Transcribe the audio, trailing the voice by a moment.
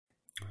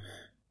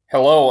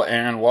Hello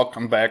and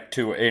welcome back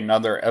to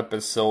another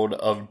episode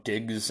of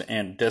Digs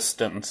and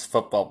Distance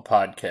Football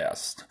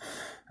Podcast.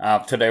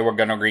 Today we're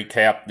going to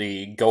recap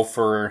the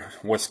Gopher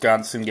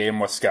Wisconsin game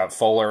with Scott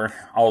Fuller,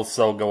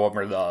 also go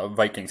over the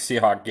Vikings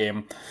Seahawks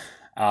game,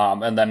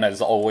 and then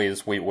as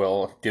always we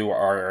will do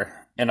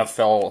our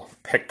NFL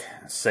pick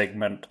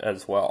segment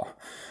as well.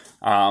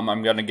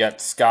 I'm going to get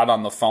Scott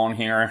on the phone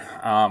here.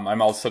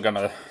 I'm also going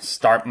to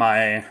start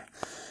my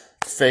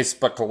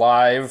Facebook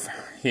Live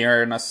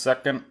here in a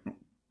second.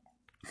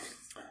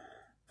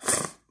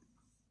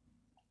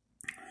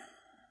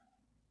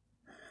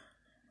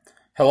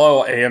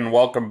 Hello and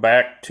welcome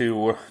back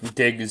to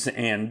Digs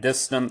and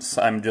Distance.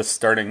 I'm just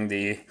starting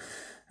the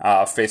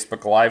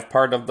Facebook Live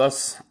part of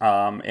this,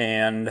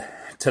 and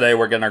today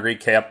we're going to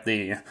recap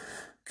the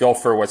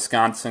Gopher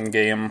Wisconsin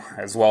game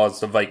as well as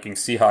the Viking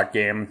Seahawks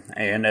game,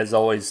 and as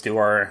always do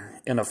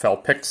our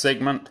NFL pick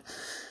segment.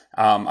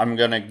 I'm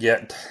going to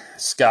get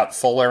Scott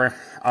Fuller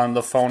on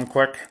the phone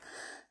quick,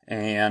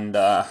 and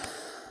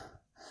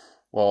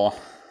we'll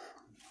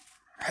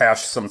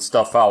hash some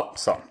stuff out.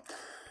 So.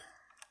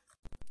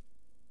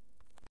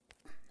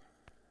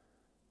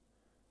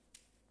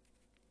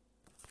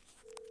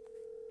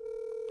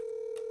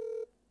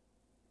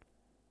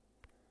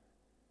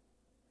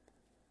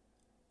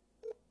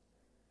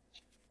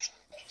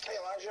 Hey,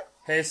 Elijah.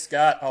 Hey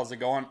Scott, how's it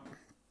going?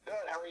 Good.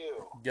 How are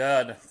you?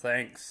 Good,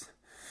 thanks.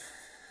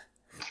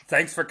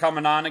 Thanks for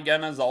coming on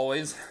again, as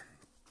always.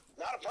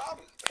 Not a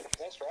problem.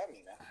 Thanks for having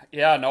me, man.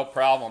 Yeah, no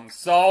problem.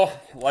 So,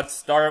 let's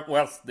start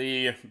with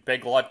the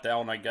big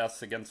letdown, I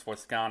guess, against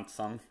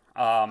Wisconsin.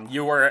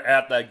 You were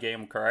at that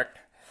game, correct?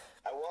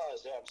 I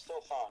was. Yeah, I'm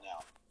still thawing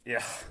out.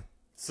 Yeah.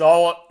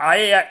 So,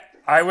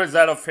 I was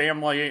at a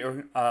family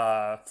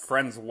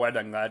friend's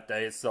wedding that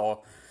day,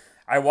 so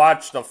I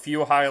watched a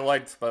few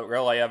highlights, but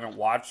really haven't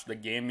watched the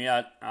game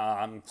yet.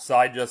 So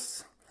I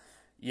just,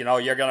 you're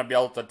going to be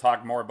able to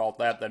talk more about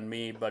that than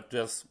me, but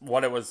just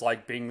what it was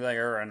like being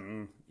there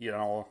and,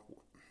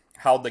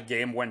 how the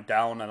game went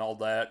down and all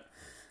that.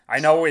 I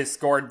know we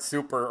scored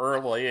super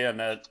early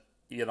and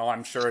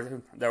I'm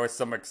sure there was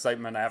some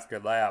excitement after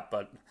that,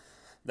 but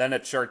then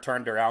it sure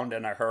turned around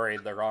in a hurry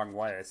the wrong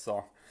way.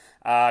 So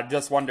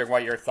just wondering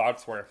what your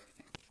thoughts were.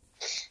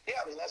 Yeah,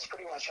 I mean, that's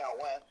pretty much how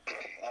it went.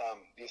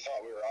 You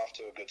thought we were off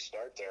to a good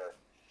start there,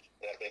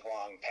 that big,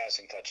 long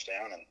passing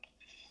touchdown. And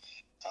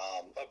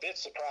a bit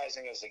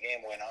surprising as the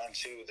game went on,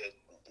 too, that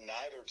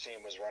neither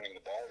team was running the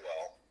ball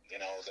well.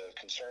 The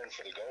concern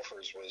for the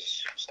Gophers was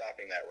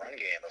stopping that run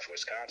game of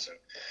Wisconsin.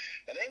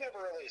 And they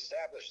never really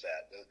established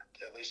that,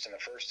 at least in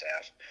the first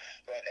half.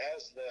 But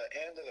as the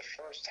end of the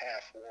first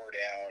half wore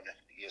down,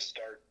 you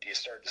start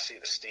to see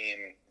the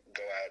steam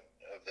go out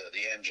of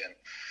the engine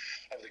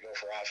of the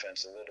Gopher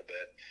offense a little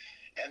bit.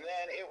 And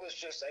then it was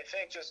just, I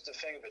think, just a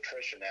thing of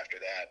attrition after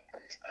that,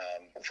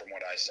 from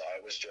what I saw.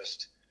 It was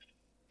just,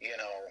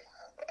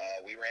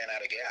 we ran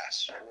out of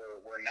gas.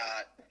 We're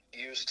not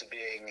used to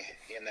being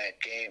in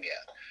that game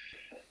yet.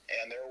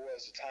 And there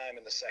was a time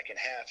in the second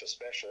half,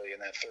 especially in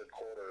that third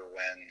quarter,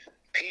 when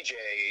PJ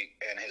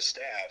and his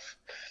staff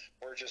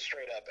were just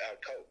straight up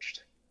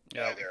out-coached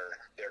by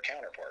their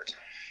counterparts.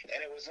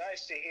 And it was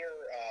nice to hear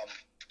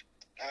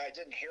I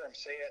didn't hear him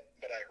say it,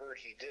 but I heard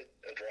he did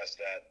address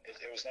that.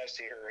 It was nice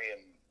to hear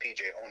him,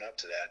 PJ, own up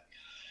to that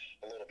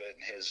a little bit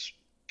in his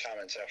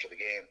comments after the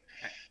game.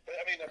 But,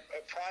 I mean, a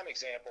prime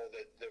example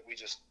that we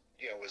just,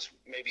 was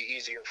maybe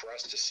easier for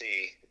us to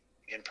see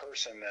in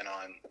person than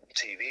on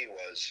TV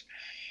was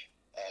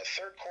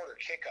third quarter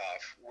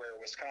kickoff where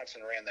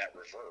Wisconsin ran that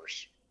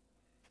reverse.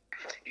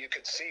 You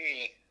could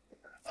see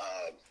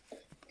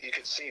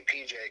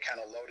PJ kind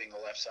of loading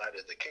the left side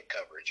of the kick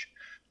coverage.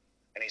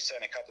 And he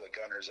sent a couple of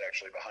gunners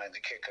actually behind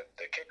the kicker,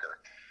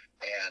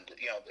 and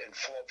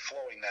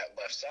flowing that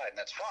left side, and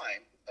that's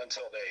fine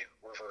until they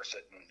reverse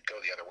it and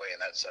go the other way, and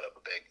that set up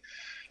a big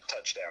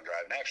touchdown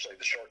drive. And actually,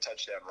 the short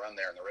touchdown run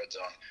there in the red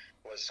zone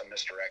was some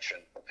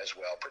misdirection as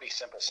well. Pretty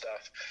simple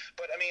stuff,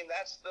 but I mean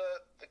that's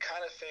the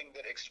kind of thing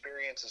that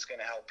experience is going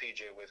to help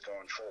PJ with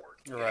going forward.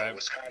 Right.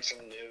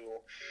 Wisconsin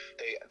knew,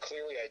 they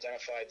clearly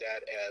identified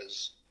that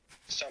as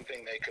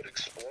something they could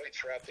exploit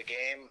throughout the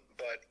game,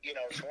 but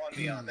to one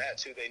beyond that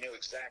too, they knew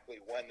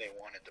exactly when they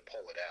wanted to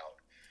pull it out,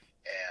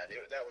 and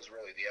that was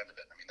really the end of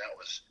it. I mean, that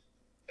would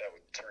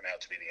turn out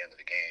to be the end of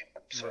the game.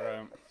 So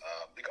right.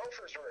 The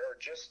Gophers are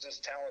just as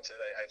talented,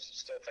 I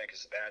still think,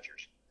 as the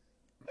Badgers.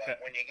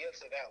 But when you get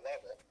to that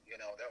level,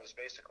 that was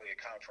basically a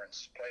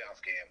conference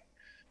playoff game.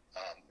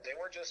 They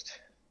were just,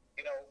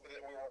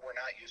 we're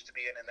not used to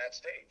being in that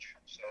stage.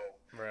 So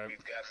Right.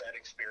 We've got that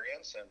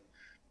experience, and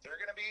they're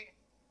going to be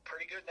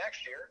pretty good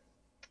next year,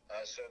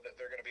 so that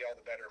they're going to be all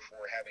the better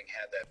for having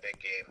had that big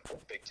game,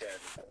 Big Ten,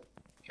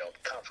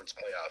 conference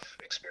playoff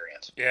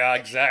experience. Yeah,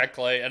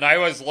 exactly. And I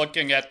was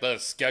looking at the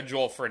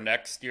schedule for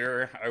next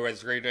year. I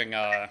was reading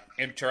a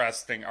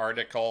interesting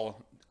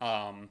article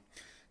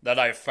that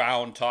I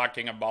found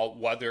talking about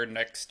whether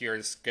next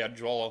year's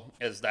schedule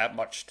is that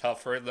much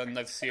tougher than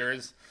this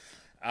year's.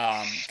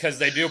 Because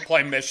they do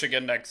play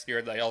Michigan next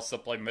year. They also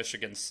play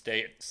Michigan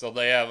State. So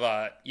they have,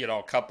 a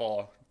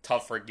couple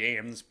tougher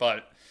games,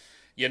 but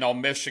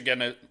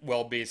Michigan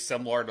will be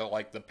similar to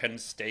like the Penn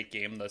State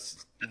game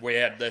this we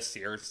had this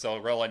year, so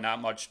really not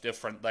much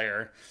different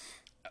there.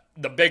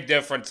 The big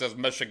difference is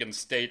Michigan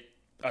State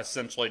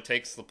essentially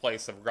takes the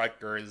place of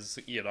Rutgers,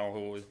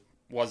 who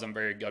wasn't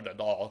very good at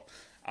all.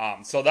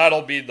 So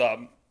that'll be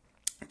the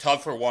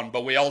tougher one,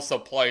 but we also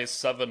play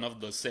 7 of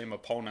the same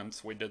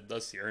opponents we did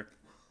this year.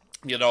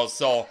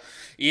 So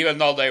even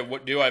though they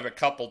do have a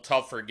couple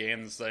tougher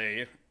games,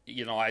 they,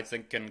 I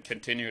think can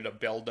continue to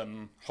build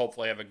and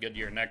hopefully have a good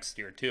year next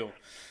year too.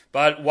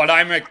 But what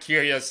I'm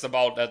curious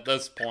about at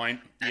this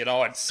point,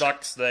 it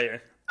sucks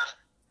they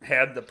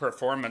had the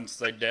performance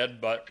they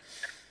did, but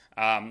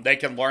they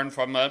can learn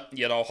from it,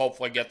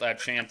 hopefully get that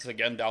chance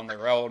again down the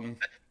road.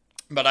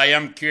 But I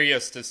am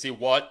curious to see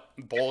what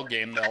bowl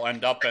game they'll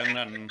end up in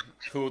and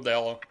who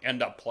they'll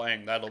end up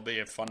playing. That'll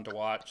be fun to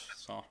watch.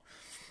 So.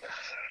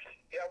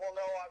 Yeah, we'll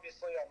know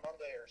obviously on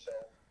Monday or so.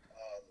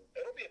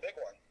 It'll be a big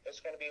one.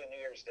 It's going to be a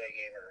New Year's Day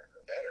game or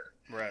better.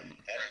 Right.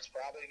 And it's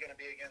probably going to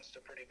be against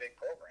a pretty big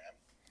program.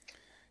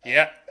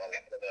 Yeah. Well,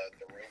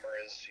 the rumor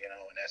is,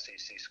 an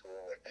SEC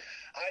school.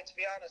 To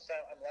be honest,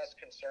 I'm less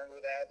concerned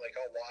with that. Like,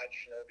 I'll watch.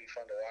 It'll be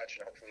fun to watch,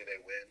 and hopefully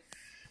they win.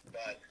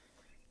 But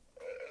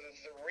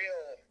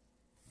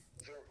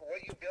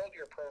what you build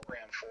your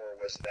program for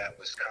was that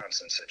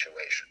Wisconsin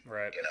situation.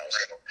 Right.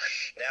 So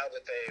now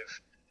that they've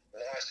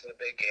lost the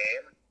big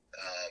game,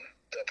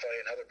 they'll play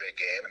another big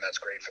game, and that's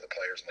great for the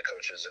players and the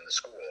coaches and the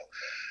school.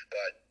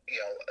 But,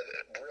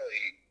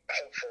 really,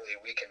 hopefully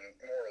we can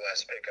more or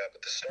less pick up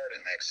at the start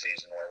of next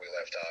season where we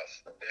left off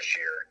this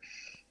year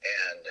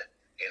and,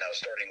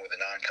 starting with a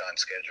non-con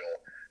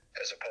schedule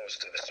as opposed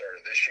to the start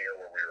of this year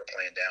where we were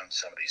playing down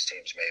some of these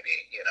teams maybe,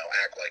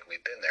 act like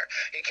we've been there.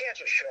 You can't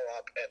just show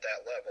up at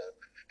that level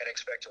and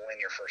expect to win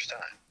your first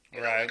time.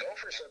 Right. The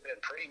Gophers have been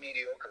pretty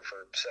mediocre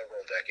for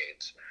several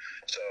decades.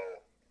 So,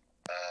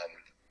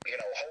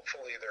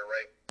 hopefully they're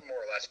right more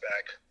or less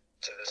back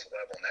to this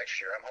level next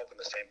year. I'm hoping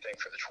the same thing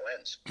for the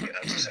Twins.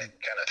 It's the same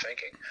kind of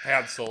thinking.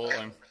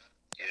 Absolutely.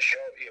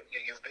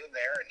 You've been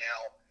there, and now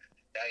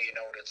you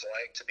know what it's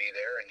like to be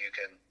there, and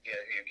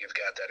you've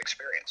got that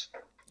experience.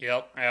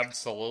 Yep,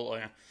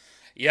 absolutely.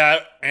 Yeah,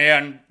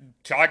 and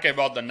talking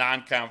about the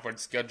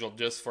non-conference schedule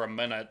just for a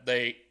minute,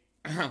 they,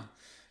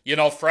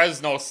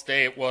 Fresno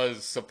State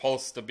was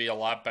supposed to be a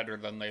lot better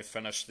than they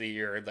finished the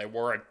year. They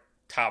were a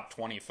top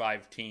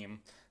 25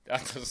 team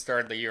at the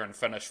start of the year and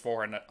finished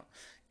 4-8.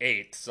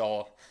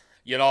 So,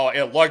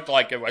 it looked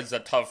like it was a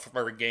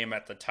tougher game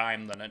at the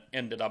time than it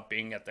ended up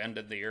being at the end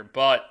of the year.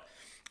 But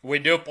we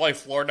do play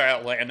Florida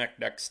Atlantic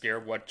next year,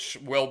 which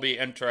will be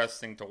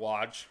interesting to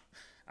watch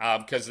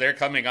because they're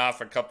coming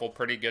off a couple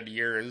pretty good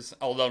years.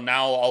 Although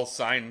now all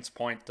signs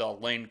point to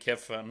Lane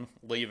Kiffin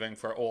leaving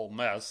for Ole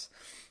Miss.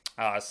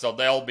 So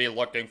they'll be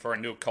looking for a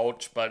new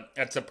coach, but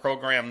it's a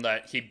program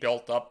that he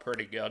built up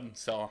pretty good.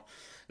 So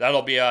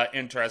that'll be an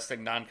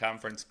interesting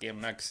non-conference game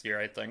next year,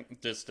 I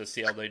think, just to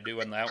see how they do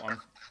in that one.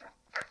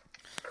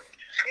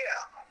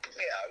 Yeah,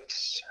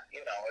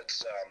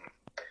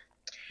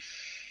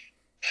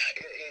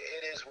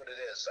 it is what it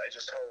is. I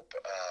just hope,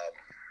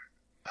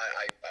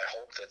 I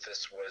hope that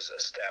this was a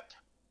step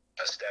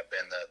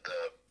in the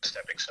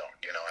stepping stone.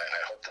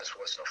 I hope this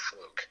wasn't a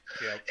fluke.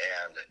 Yep.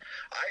 And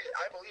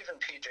I believe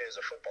in PJ as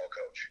a football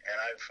coach, and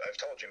I've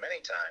told you many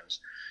times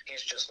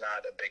he's just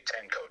not a Big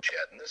Ten coach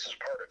yet, and this is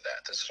part of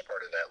that. This is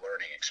part of that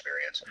learning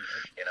experience.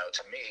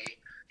 To me,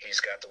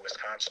 he's got the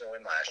Wisconsin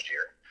win last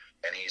year,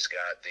 and he's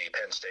got the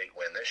Penn State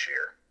win this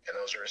year, and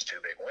those are his 2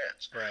 big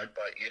wins. Right.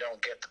 But you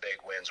don't get the big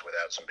wins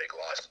without some big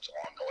losses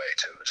along the way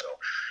too. So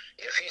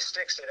if he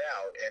sticks it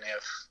out, and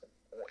if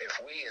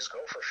we as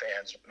Gopher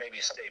fans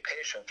maybe stay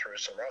patient through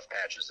some rough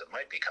patches that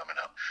might be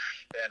coming up,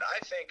 then I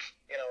think,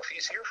 if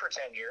he's here for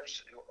 10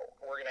 years,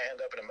 we're going to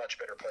end up in a much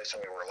better place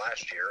than we were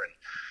last year, and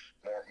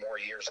more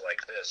years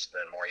like this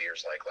than more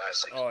years like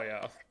last season. Oh,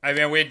 yeah. I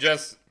mean, we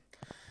just,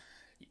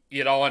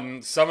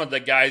 and some of the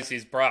guys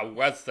he's brought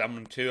with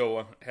them,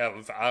 too,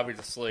 have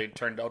obviously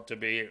turned out to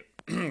be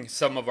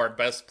some of our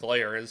best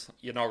players.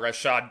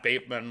 Rashad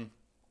Bateman,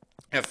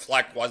 if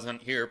Fleck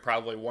wasn't here,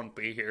 probably wouldn't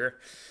be here.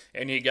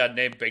 And he got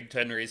named Big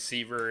Ten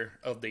Receiver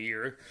of the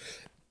Year.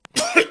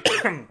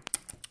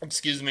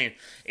 Excuse me.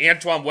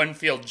 Antoine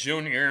Winfield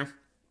Jr.,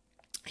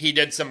 he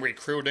did some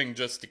recruiting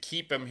just to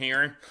keep him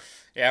here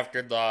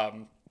after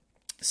the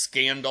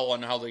scandal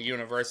and how the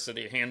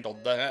university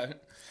handled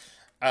that.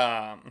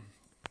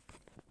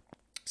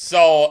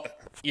 So,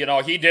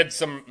 he did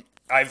some,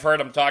 I've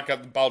heard him talk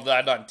about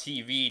that on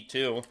TV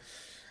too.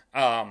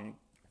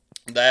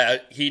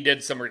 That he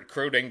did some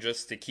recruiting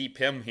just to keep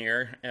him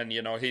here. And,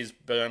 he's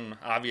been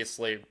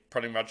obviously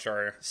pretty much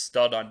our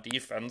stud on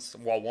defense.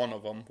 Well, one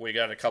of them. We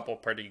got a couple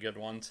pretty good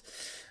ones.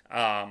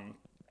 And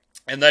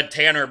then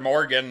Tanner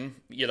Morgan,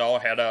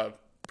 had a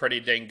pretty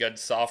dang good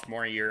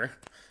sophomore year.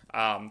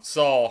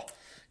 So,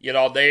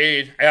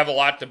 they have a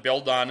lot to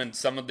build on. And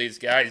some of these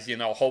guys,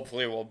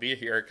 hopefully will be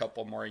here a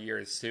couple more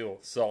years too.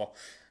 So,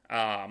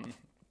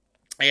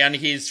 And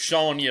he's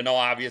shown,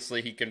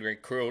 obviously he can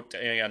recruit,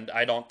 and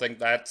I don't think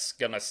that's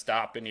going to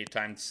stop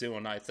anytime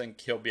soon. I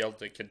think he'll be able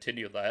to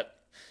continue that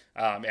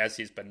as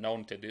he's been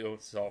known to do.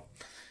 So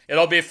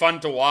it'll be fun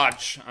to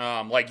watch.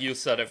 Like you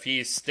said, if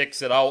he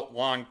sticks it out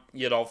long,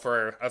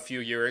 for a few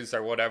years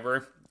or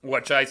whatever,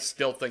 which I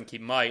still think he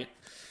might,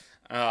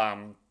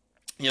 um,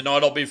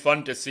 it'll be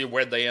fun to see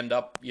where they end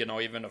up,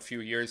 even a few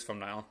years from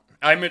now.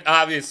 I'm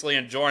obviously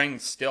enjoying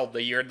still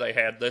the year they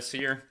had this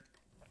year,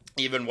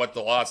 even with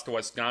the loss to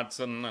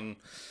Wisconsin. And,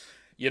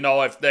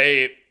 if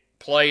they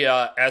play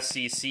a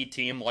SEC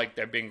team like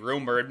they're being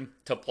rumored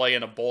to play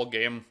in a bowl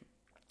game,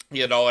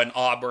 in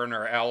Auburn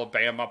or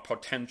Alabama,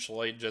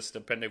 potentially, just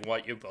depending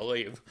what you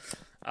believe,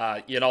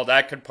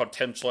 that could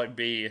potentially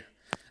be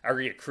a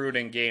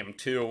recruiting game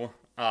too,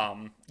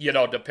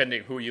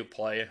 depending who you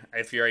play,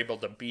 if you're able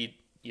to beat,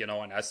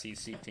 an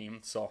SEC team.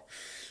 So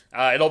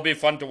it'll be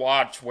fun to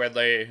watch where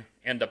they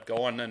end up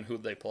going and who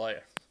they play.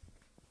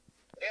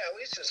 Yeah, at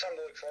least it's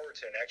something to look forward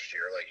to next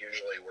year. Like,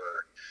 usually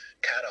we're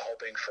kind of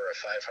hoping for a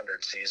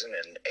 500 season,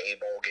 and a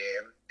bowl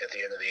game at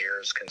the end of the year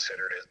is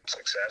considered a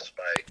success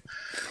by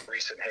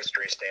recent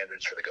history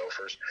standards for the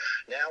Gophers.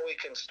 Now we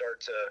can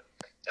start to,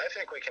 I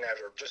think we can have,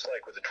 just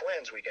like with the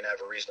Twins, we can have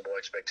a reasonable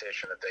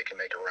expectation that they can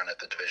make a run at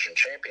the division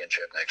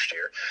championship next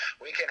year.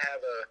 We can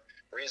have a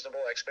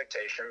reasonable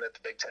expectation that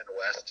the Big Ten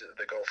West,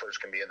 the Gophers,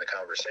 can be in the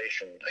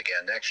conversation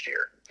again next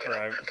year.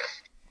 Right.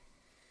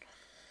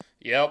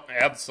 Yep,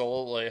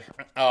 absolutely.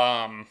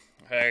 I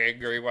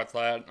agree with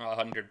that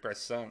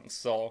 100%.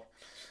 So,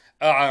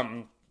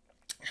 um,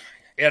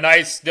 and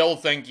I still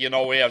think,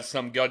 we have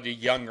some good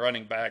young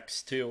running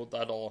backs too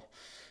that'll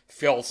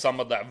fill some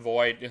of that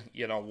void,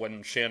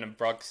 when Shannon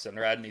Brooks and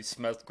Rodney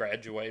Smith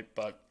graduate.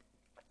 But,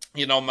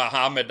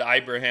 Muhammad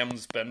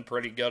Ibrahim's been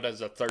pretty good as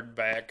a third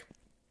back.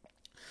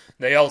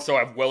 They also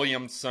have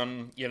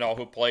Williamson,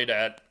 who played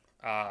at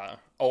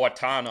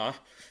Owatonna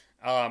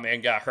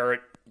and got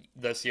hurt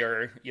this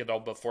year,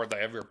 before they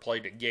ever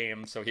played a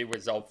game, so he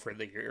was out for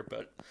the year.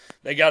 But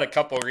they got a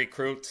couple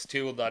recruits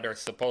too that are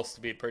supposed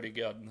to be pretty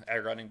good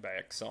at running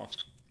back. So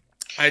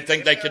I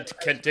think they could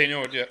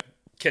continue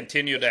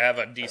to have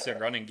a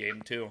decent running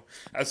game too,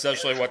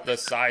 especially with the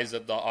size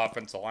of the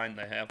offensive line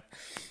they have.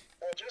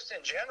 Well, just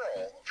in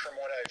general, from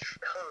what I've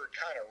heard,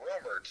 kind of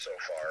rumored so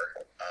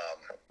far,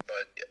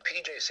 but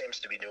PJ seems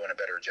to be doing a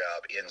better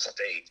job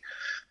in-state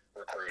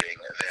recruiting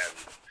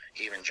than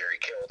even Jerry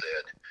Kill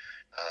did.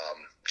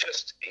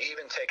 Just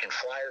even taking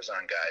flyers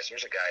on guys.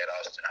 There's a guy at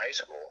Austin High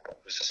School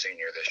who's a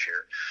senior this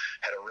year,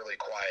 had a really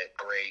quiet,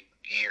 great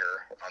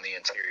year on the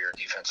interior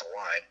defensive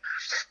line,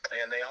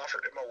 and they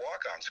offered him a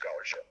walk-on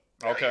scholarship.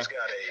 Okay. He's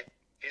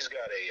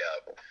got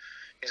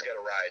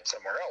a ride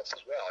somewhere else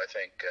as well. I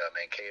think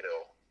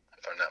Mankato,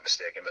 if I'm not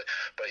mistaken,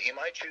 but he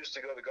might choose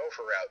to go the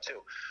Gopher route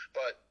too.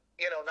 But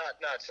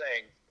not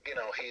saying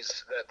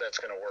that's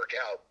going to work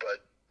out,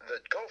 but the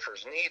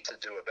Gophers need to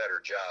do a better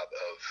job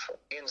of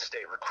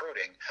in-state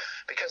recruiting,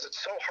 because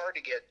it's so hard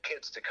to get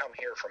kids to come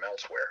here from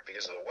elsewhere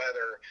because of the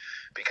weather,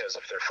 because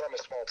if they're from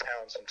a small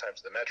town,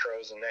 sometimes the metro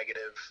is a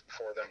negative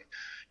for them.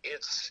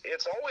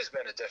 It's always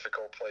been a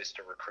difficult place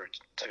to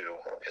recruit to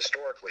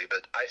historically,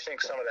 but I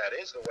think some of that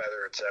is the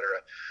weather,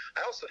 etc.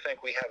 I also think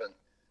we haven't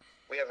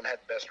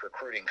had the best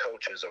recruiting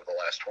coaches of the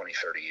last 20,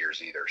 30 years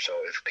either. So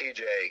if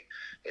PJ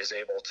is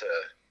able to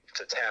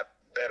tap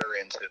better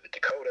into the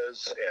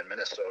Dakotas and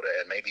Minnesota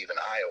and maybe even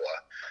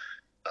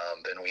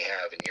Iowa than we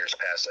have in years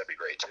past, that'd be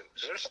great too.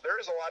 There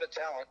is a lot of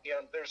talent.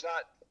 There's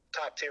not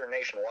top tier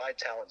nationwide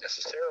talent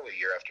necessarily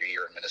year after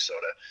year in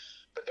Minnesota,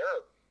 but there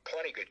are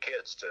plenty good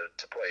kids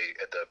to play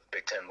at the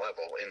Big Ten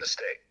level in the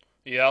state.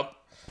 Yep.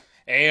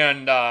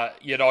 And,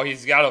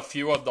 he's got a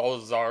few of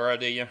those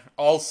already.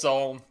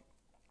 Also,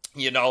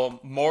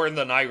 more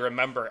than I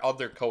remember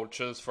other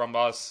coaches from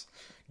us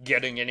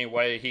getting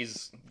anyway.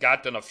 He's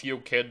gotten a few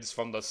kids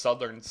from the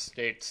southern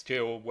states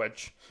too,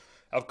 which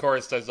of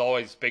course there's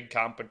always big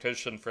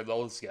competition for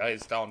those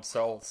guys down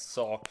south.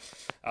 So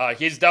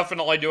he's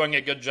definitely doing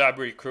a good job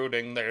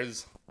recruiting.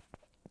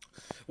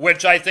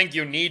 Which I think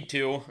you need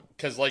to,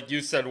 because like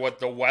you said, with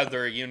the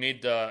weather, you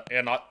need to,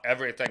 and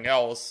everything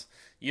else,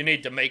 you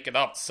need to make it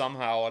up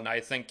somehow. And I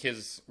think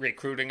his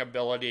recruiting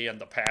ability and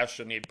the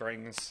passion he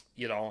brings,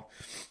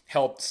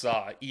 helps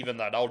even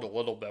that out a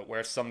little bit,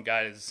 where some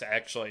guys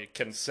actually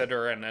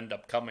consider and end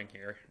up coming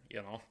here,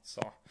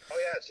 so. Oh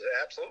yeah, it's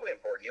absolutely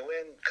important. You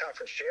win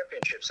conference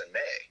championships in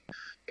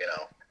May,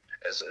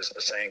 as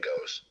the saying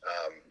goes.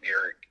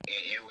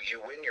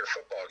 You win your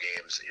football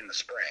games in the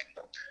spring.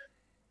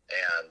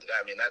 And,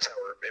 I mean, that's how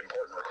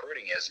important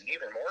recruiting is. And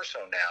even more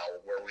so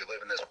now, where we live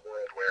in this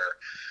world where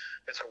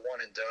it's a one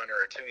and done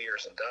or a 2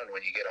 years and done.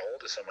 When you get a hold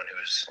of someone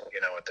who's,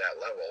 at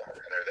that level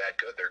and they're that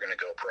good, they're going to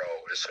go pro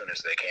as soon as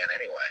they can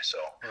anyway.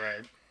 So,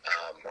 right.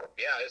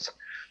 Yeah,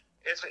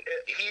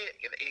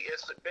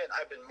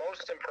 I've been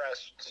most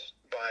impressed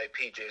by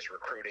PJ's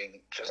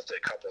recruiting just a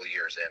couple of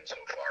years in so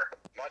far.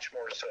 Much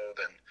more so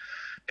than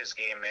his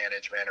game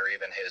management or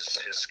even his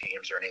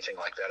schemes or anything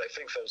like that. I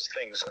think those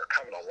things are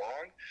coming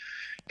along,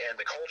 and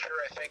the culture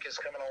I think is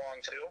coming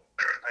along too.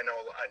 I know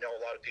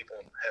a lot of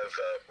people have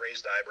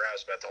raised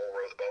eyebrows about the whole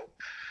row of the boat,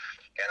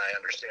 and I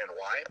understand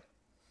why.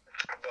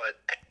 But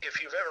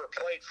if you've ever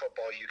played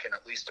football, you can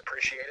at least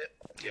appreciate it.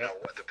 You know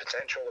what the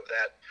potential of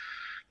that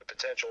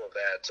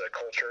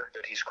culture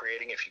that he's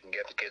creating if you can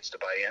get the kids to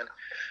buy in.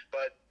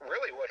 But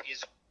really what he's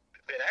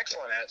been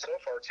excellent at so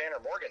far, Tanner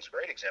Morgan's a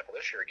great example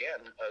this year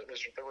again,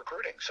 was the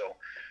recruiting. So,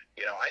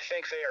 I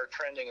think they are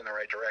trending in the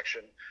right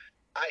direction.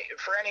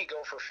 For any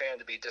Gopher fan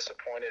to be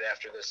disappointed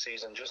after this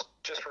season,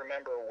 just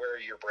remember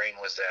where your brain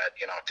was at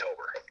in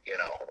October.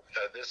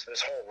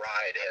 This whole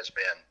ride has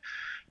been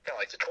kind of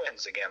like the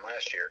Twins again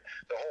last year.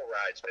 The whole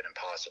ride's been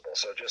impossible.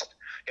 So just,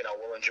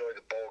 we'll enjoy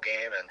the bowl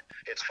game, and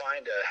it's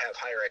fine to have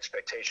higher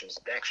expectations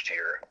next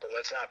year, but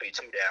let's not be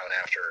too down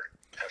after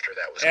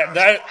that was.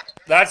 And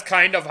that's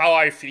kind of how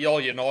I feel.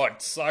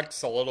 It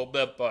sucks a little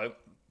bit, but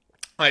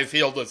I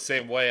feel the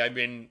same way. I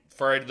mean,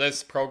 for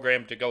this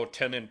program to go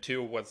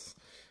 10-2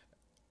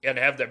 and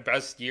have their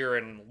best year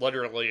in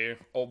literally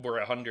over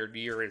 100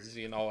 years,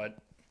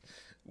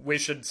 we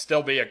should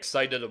still be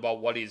excited about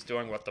what he's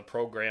doing with the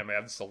program,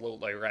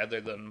 absolutely,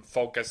 rather than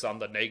focus on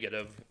the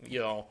negative.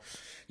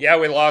 Yeah,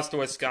 we lost to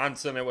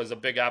Wisconsin. It was a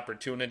big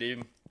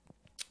opportunity,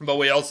 but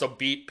we also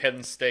beat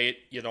Penn State,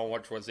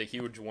 which was a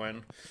huge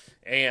win,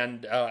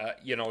 and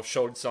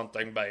showed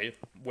something by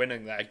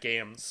winning that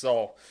game.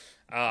 So,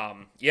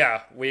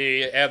 yeah,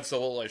 we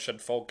absolutely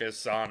should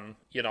focus on,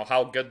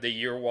 how good the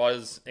year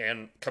was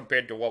and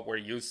compared to what we're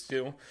used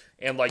to.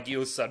 And like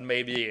you said,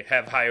 maybe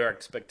have higher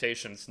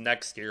expectations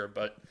next year.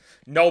 But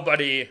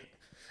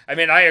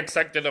I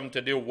expected them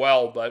to do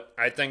well, but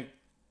I think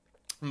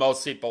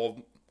most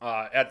people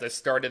at the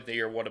start of the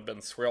year would have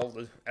been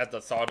thrilled at the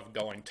thought of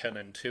going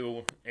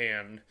 10-2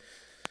 and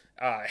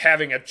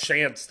having a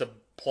chance to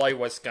play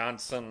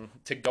Wisconsin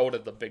to go to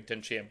the Big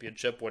Ten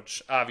Championship,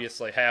 which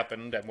obviously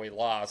happened and we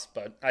lost.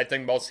 But I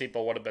think most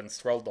people would have been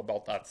thrilled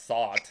about that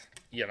thought,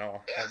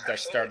 at the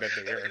start of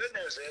the year. The good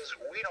news is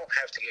we don't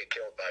have to get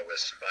killed by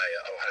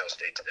Ohio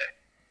State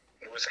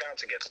today.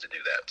 Wisconsin gets to do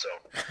that, so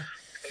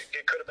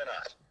it could have been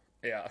us.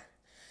 Yeah.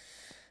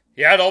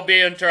 Yeah, it'll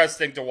be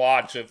interesting to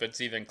watch if it's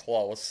even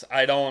close.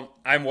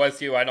 I'm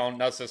with you. I don't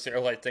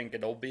necessarily think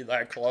it'll be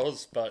that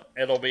close, but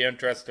it'll be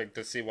interesting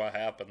to see what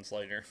happens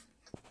later.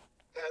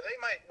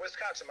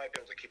 Wisconsin might be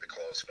able to keep it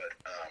close, but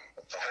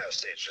Ohio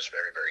State's just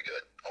very, very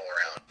good all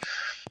around.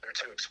 They're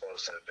too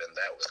explosive, and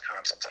that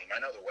Wisconsin team, I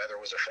know the weather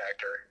was a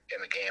factor in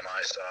the game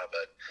I saw,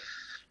 but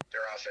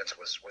their offense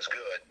was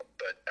good.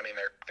 But,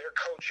 their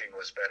coaching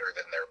was better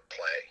than their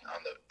play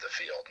on the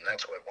field, and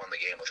that's what won the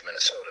game with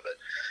Minnesota. But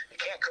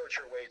you can't coach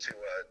your way to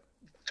a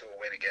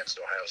win against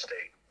Ohio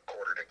State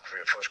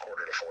first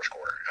quarter to fourth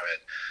quarter.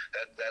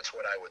 That's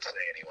what I would say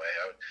anyway.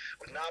 I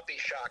would not be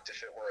shocked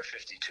if it were a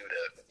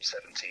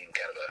 52-17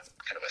 kind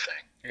of a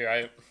thing.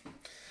 Right.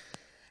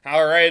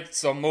 All right.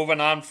 So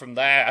moving on from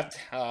that,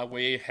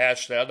 we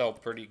hashed that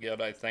out pretty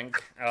good, I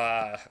think.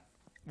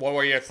 What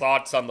were your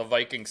thoughts on the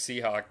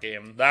Vikings-Seahawks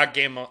game? That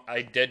game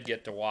I did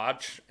get to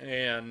watch,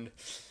 and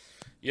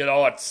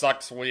it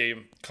sucks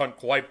we couldn't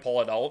quite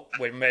pull it out.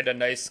 We made a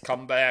nice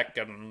comeback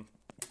and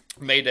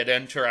made it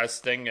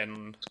interesting,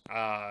 and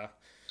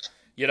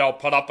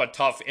put up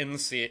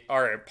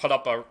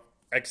a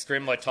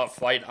extremely tough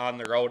fight on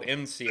the road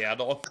in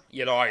Seattle.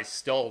 I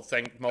still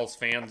think most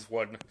fans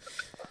would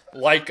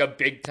like a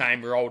big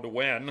time road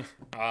win.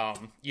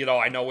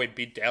 I know we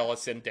beat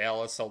Dallas in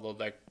Dallas, although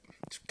they're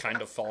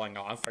kind of falling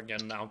off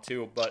again now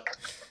too. But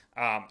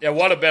it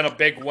would have been a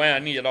big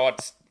win.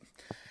 It's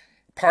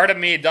part of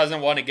me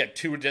doesn't want to get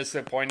too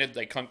disappointed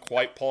they couldn't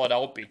quite pull it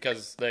out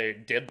because they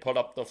did put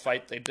up the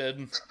fight they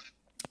did.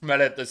 But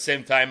at the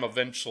same time,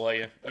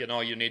 eventually,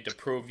 you need to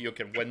prove you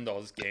can win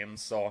those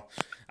games. So,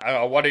 I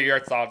don't know, what are your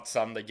thoughts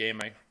on the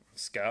game,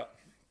 Scott?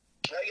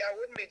 I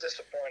wouldn't be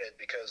disappointed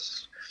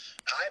because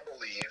I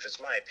believe, it's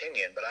my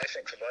opinion, but I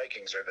think the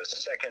Vikings are the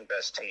second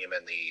best team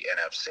in the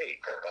NFC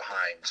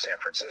behind San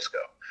Francisco.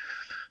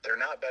 They're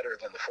not better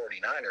than the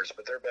 49ers,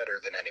 but they're better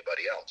than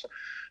anybody else.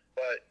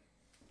 But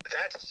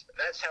that's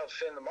how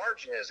thin the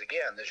margin is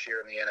again this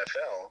year in the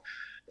NFL.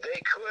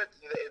 They could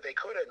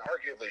and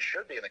arguably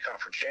should be in the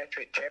conference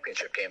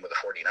championship game with the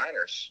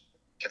 49ers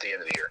at the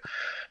end of the year,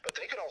 but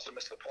they could also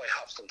miss the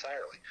playoffs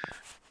entirely.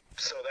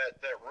 So that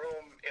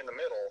room in the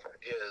middle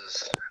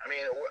is,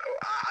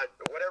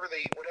 whatever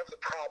the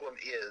problem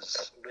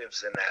is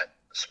lives in that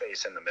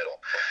space in the middle,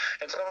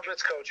 and some of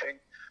it's coaching.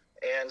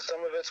 And some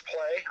of it's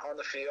play on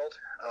the field.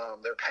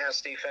 Their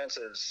pass defense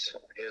is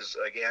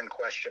again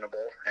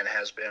questionable and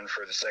has been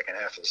for the second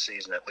half of the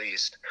season at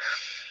least.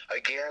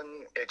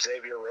 Again,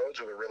 Xavier Rhodes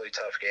with a really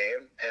tough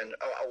game. And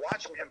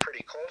watching him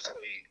pretty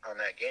closely on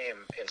that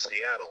game in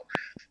Seattle,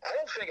 I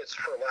don't think it's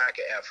for lack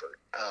of effort.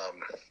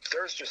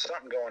 There's just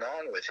something going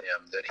on with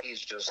him that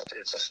he's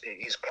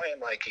playing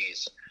like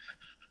he's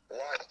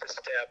lost a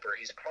step, or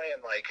he's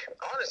playing like,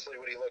 honestly,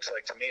 what he looks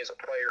like to me is a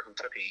player who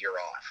took a year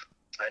off.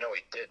 I know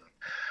he didn't,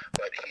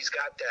 but he's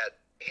got that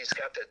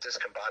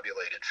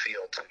discombobulated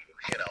feel to,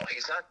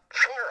 he's not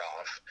far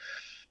off,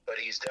 but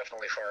he's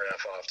definitely far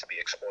enough off to be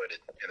exploited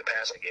in the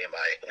passing game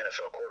by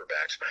NFL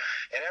quarterbacks.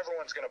 And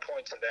everyone's going to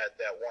point to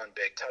that one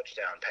big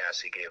touchdown pass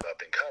he gave up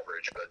in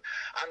coverage, but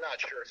I'm not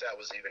sure if that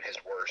was even his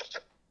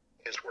worst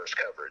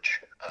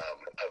coverage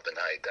of the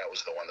night. That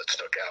was the one that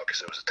stuck out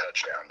because it was a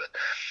touchdown. But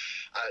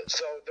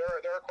so there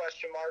are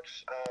question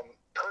marks.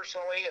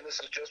 Personally, and this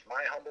is just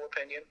my humble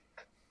opinion,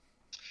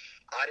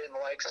 I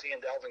didn't like seeing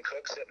Dalvin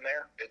Cook sitting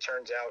there. It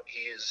turns out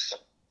it's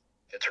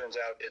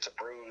a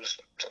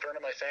bruised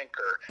sternum, I think,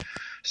 or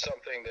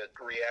something that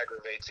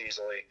re-aggravates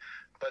easily.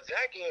 But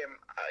that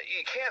game,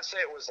 you can't say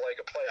it was like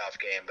a playoff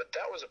game, but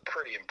that was a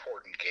pretty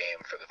important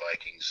game for the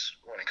Vikings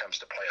when it comes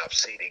to playoff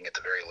seeding at the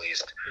very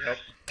least. Yep.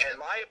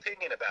 And my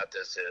opinion about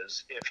this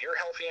is, if you're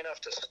healthy enough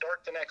to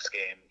start the next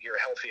game,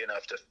 you're healthy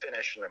enough to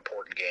finish an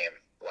important game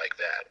like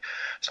that.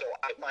 So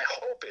my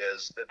hope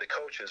is that the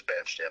coaches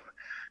benched him.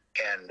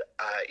 And,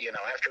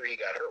 after he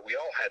got hurt, we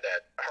all had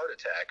that heart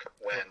attack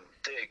when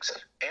Diggs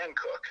and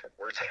Cook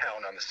were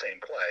down on the same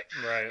play.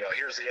 Right.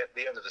 Here's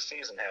the end of the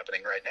season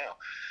happening right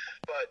now.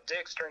 But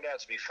Diggs turned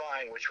out to be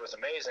fine, which was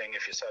amazing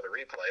if you saw the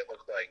replay. It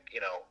looked like,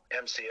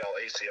 MCL,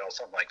 ACL,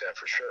 something like that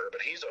for sure.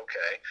 But he's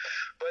okay.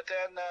 But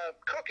then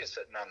Cook is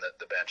sitting on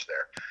the bench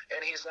there.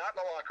 And he's not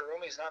in the locker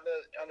room. He's not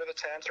under the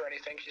tent or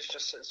anything. He's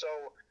just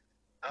so...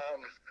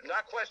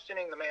 not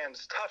questioning the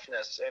man's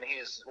toughness, and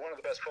he's one of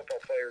the best football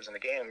players in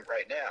the game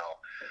right now.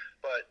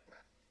 But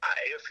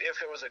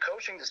if it was a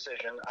coaching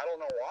decision, I don't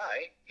know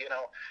why.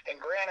 And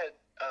granted,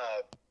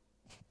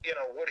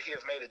 would he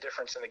have made a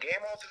difference in the game?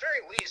 Well, at the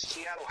very least,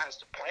 Seattle has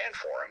to plan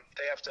for him.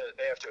 They have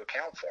to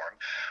account for him.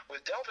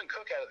 With Dalvin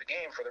Cook out of the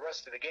game for the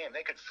rest of the game,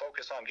 they could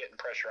focus on getting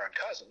pressure on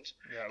Cousins,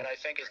 and I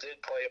think it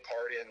did play a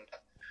part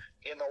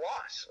in the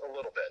loss a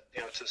little bit,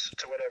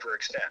 to whatever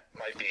extent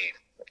might be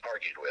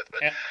argued with.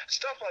 But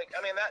stuff like,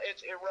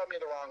 it rubbed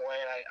me the wrong way,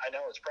 and I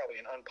know it's probably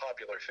an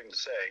unpopular thing to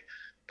say,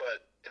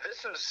 but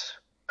this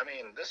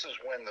is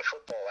when the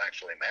football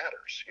actually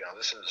matters. You got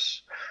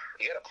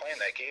to plan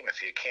that game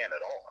if you can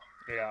at all.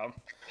 Yeah.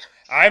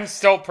 I'm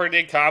still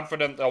pretty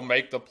confident they'll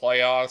make the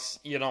playoffs.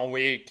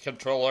 We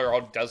control our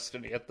own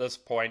destiny at this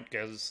point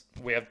because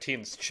we have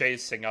teams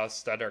chasing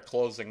us that are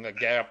closing the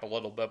gap a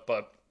little bit,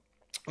 but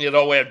we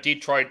have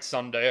Detroit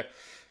Sunday.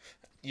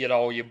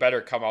 You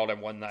better come out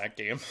and win that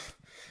game.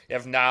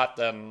 If not,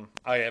 then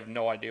I have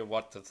no idea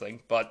what to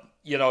think. But,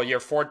 you're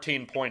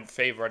 14-point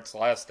favorites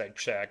last I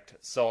checked.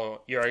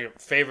 So you're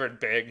favored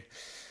big.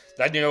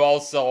 Then you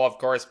also, of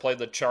course, play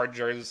the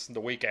Chargers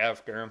the week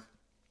after.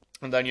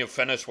 And then you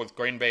finish with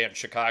Green Bay and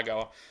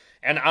Chicago.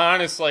 And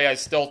honestly, I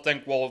still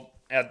think we'll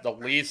at the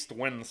least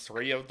win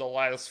 3 of the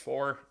last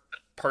 4,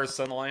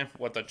 personally,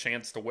 with a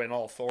chance to win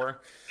all 4.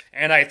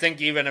 And I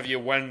think even if you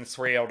win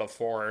 3 out of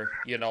 4,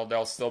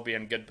 they'll still be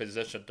in good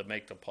position to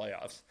make the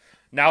playoffs.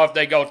 Now, if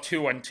they go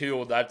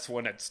 2-2, that's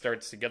when it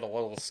starts to get a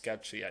little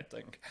sketchy, I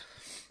think.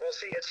 Well,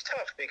 see, it's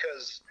tough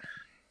because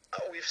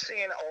we've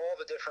seen all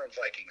the different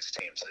Vikings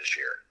teams this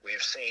year.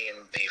 We've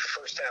seen the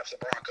first half of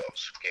the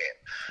Broncos game.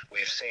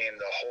 We've seen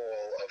the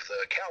whole of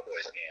the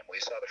Cowboys game. We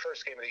saw the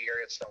first game of the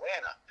year against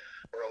Atlanta,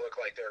 where it looked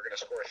like they were going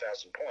to score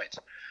 1,000 points.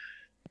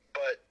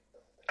 But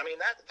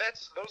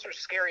those are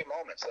scary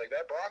moments. Like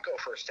that Bronco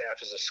first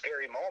half is a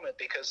scary moment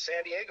because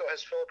San Diego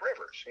has Phillip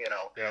Rivers.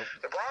 Yep.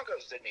 The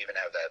Broncos didn't even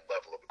have that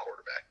level of a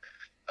quarterback.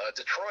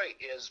 Detroit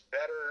is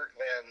better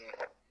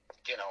than.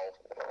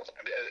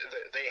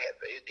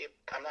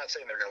 I'm not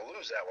saying they're going to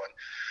lose that one.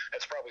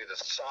 That's probably the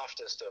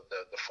softest of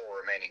the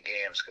 4 remaining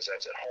games because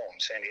that's at home.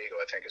 San Diego,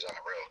 I think, is on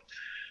the road.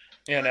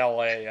 In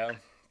LA, yeah.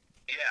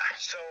 Yeah.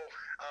 So,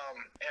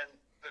 and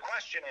the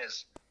question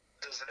is,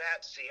 does that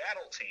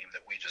Seattle team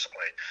that we just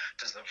played,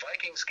 does the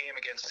Vikings game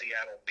against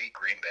Seattle beat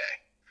Green Bay?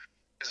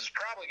 This is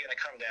probably going to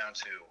come down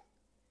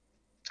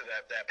to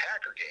that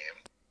Packer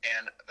game,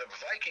 and the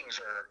Vikings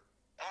are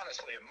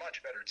honestly a much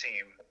better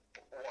team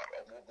wall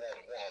to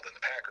wall than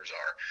the Packers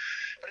are,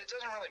 but it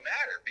doesn't really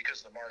matter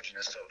because the margin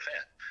is so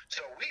thin.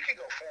 So we could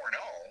go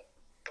 4-0,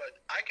 but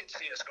I could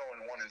see us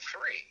going 1-3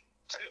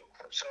 too.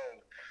 So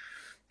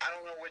I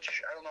don't know which.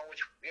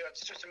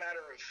 It's just a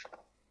matter of.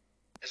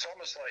 It's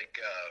almost like.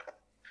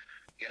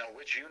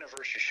 Which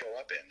universe you show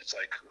up in. It's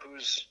like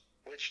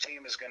which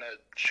team is going to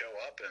show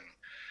up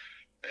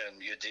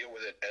and you deal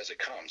with it as it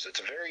comes. It's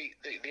the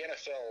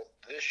NFL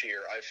this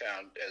year I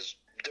found as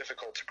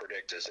difficult to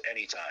predict as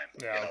any time.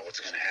 Yeah. What's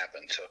going to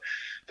happen. So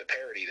the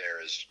parity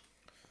there is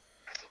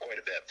quite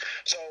a bit.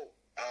 So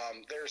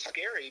they're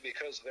scary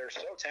because they're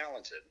so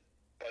talented,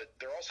 but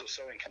they're also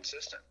so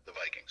inconsistent, the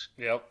Vikings.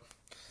 Yep.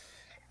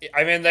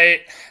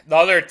 The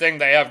other thing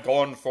they have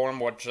going for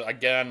them, which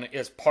again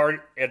is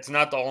it's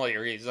not the only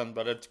reason,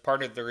 but it's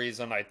part of the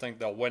reason I think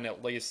they'll win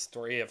at least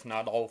 3, if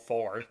not all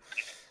 4.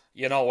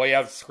 We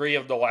have 3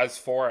 of the last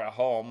 4 at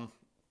home,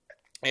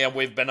 and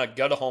we've been a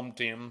good home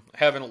team.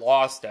 Haven't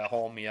lost at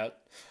home yet,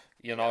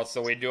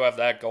 so we do have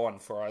that going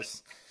for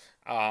us.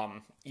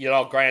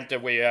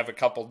 Granted, we have a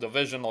couple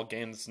divisional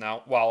games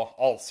now. Well,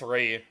 all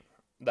three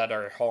that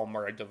are home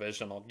are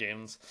divisional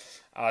games.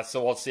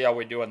 So we'll see how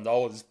we do in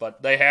those.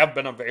 But they have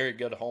been a very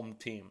good home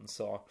team.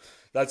 So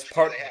that's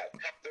part. They have.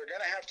 They're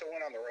going to have to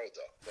win on the road,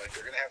 though. Like,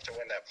 they're going to have to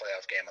win that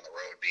playoff game on the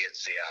road, be it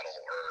Seattle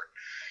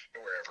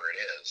or wherever it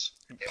is.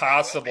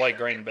 Possibly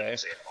Green Bay.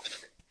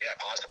 Yeah,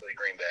 possibly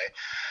Green Bay.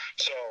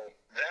 So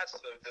that's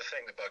the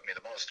thing that bugged me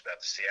the most about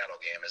the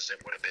Seattle game is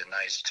it would have been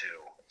nice to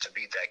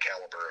beat that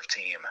caliber of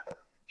team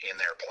in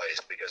their place,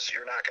 because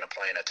you're not going to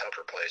play in a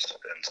tougher place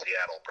than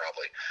Seattle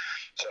probably.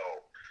 So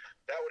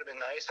that would have been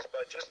nice,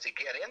 but just to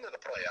get into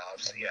the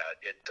playoffs, yeah,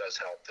 it does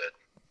help that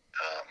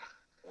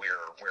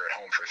we're at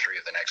home for 3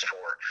 of the next 4.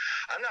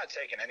 I'm not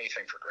taking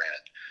anything for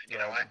granted.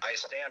 I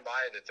stand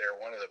by that they're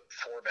one of the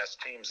 4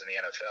 best teams in the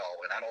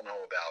NFL, and I don't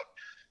know about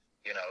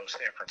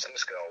San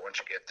Francisco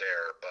once you get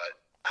there, but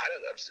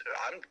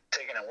I'm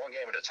taking it one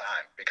game at a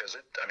time, because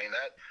that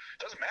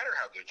doesn't matter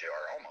how good you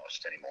are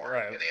almost anymore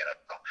in the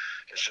NFL.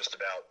 It's just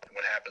about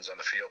what happens on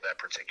the field that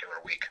particular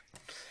week.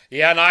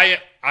 Yeah,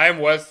 and I'm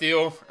with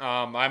you.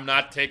 I'm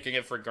not taking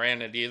it for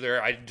granted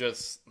either. I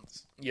just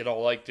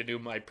like to do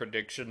my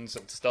predictions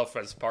and stuff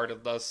as part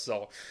of this.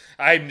 So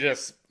I'm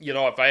just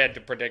if I had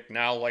to predict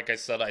now, like I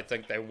said, I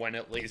think they win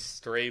at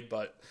least 3,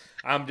 but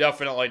I'm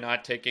definitely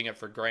not taking it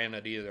for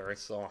granted either.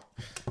 So,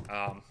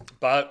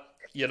 but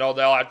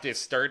they'll have to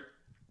start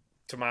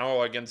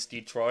tomorrow against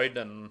Detroit,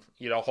 and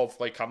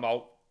hopefully come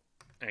out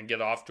and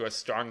get off to a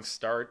strong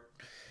start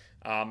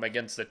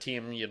against the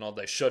team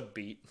they should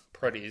beat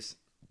pretty.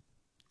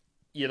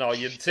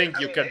 You'd think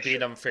you could beat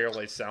them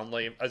fairly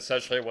soundly,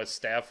 especially with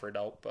Stafford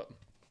out, but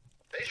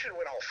they should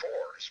win all 4,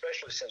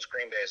 especially since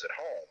Green Bay's at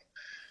home.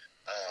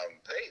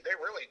 They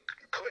really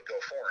could go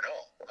 4-0.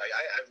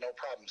 I have no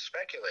problem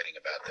speculating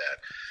about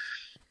that.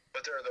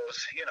 But there are those,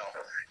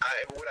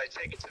 would I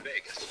take it to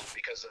Vegas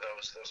because of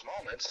those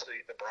moments?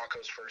 The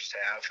Broncos' first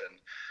half, and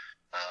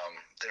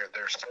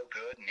they're so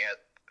good, and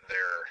yet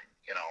they're,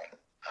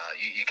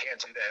 you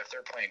can't do that if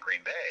they're playing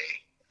Green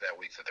Bay that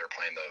week that they're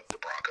playing the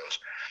Broncos.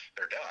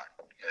 They're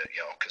done,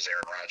 because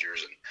Aaron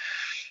Rodgers and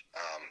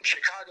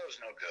Chicago's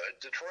no good.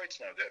 Detroit's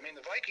no good. I mean,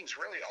 the Vikings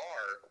really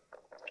are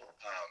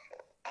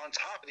on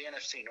top of the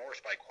NFC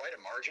North by quite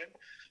a margin.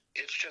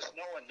 It's just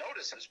no one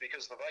notices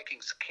because the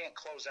Vikings can't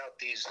close out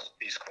these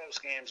close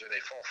games, or they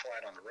fall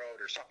flat on the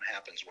road, or something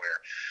happens where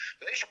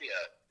they should be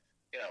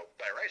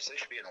by rights they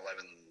should be an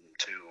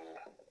 11-2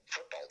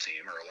 football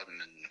team, or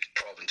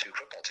 12-2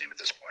 football team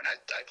at this point. I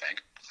think.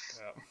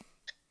 Yeah.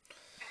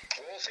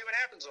 We'll see what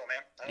happens, though,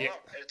 man. I don't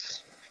know.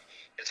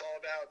 It's all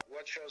about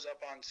what shows up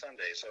on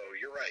Sunday. So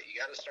you're right. You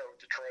got to start with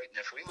Detroit, and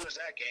if we lose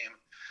that game,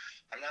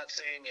 I'm not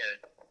saying you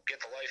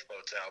get the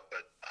lifeboats out,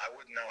 but I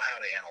wouldn't know how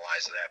to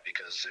analyze that,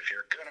 because if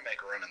you're going to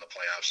make a run in the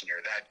playoffs and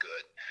you're that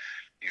good,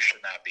 you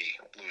should not be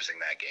losing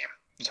that game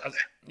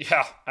Sunday.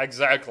 Yeah,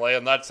 exactly,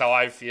 and that's how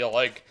I feel.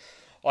 Like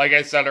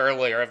I said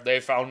earlier, if they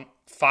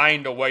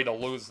find a way to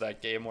lose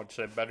that game, which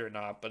they better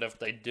not, but if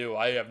they do,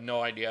 I have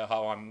no idea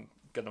how I'm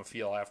gonna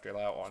feel after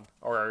that one.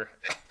 Or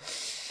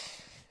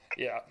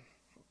yeah.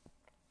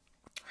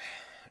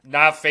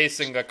 Not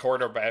facing a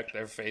quarterback,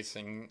 they're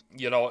facing,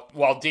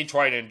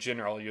 Detroit in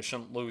general, you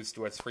shouldn't lose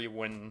to a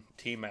 3-win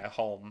team at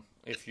home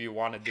if you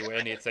want to do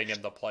anything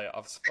in the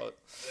playoffs. But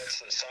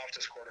that's the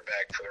softest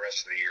quarterback for the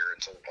rest of the year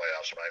until the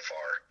playoffs by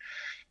far,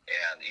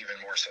 and even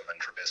more so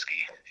than Trubisky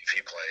if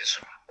he plays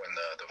when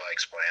the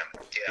Vikes play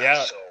him.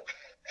 Yeah. So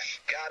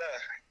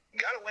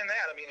gotta win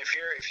that. I mean, if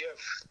you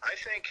have, I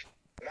think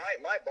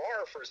my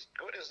bar for as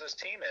good as this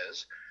team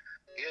is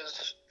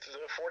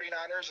the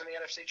 49ers in the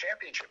NFC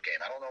Championship game.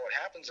 I don't know what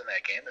happens in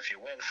that game. If you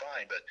win,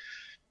 fine, but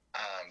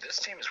this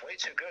team is way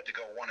too good to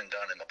go one and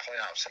done in the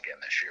playoffs again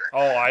this year.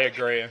 Oh, I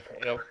agree.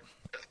 Yep.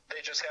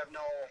 They just have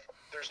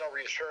there's no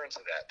reassurance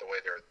of that the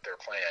way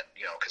they're playing,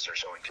 because they're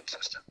so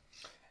inconsistent.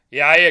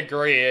 Yeah, I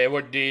agree. It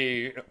would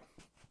be,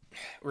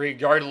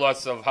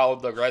 regardless of how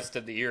the rest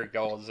of the year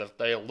goes, if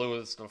they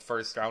lose the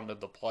first round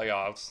of the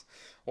playoffs,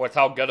 with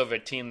how good of a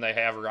team they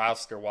have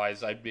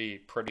roster-wise, I'd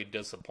be pretty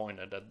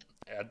disappointed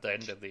at the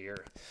end of the year.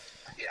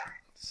 Yeah.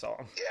 So.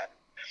 Yeah.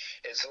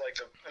 It's like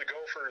the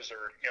Gophers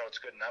are, it's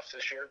good enough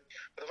this year.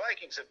 But the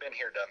Vikings have been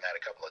here, done that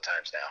a couple of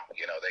times now.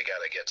 They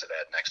got to get to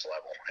that next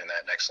level. And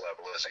that next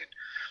level is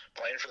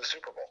playing for the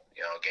Super Bowl,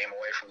 a game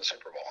away from the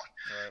Super Bowl.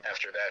 Right.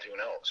 After that, who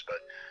knows?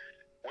 But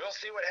we'll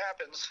see what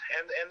happens.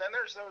 And then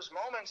there's those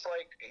moments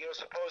like,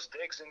 suppose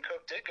Diggs and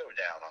Cook did go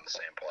down on the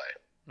same play.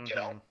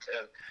 Mm-hmm.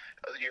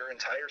 Your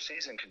entire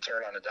season can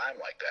turn on a dime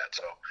like that.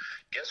 So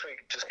guess we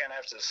just kind of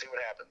have to see what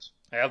happens.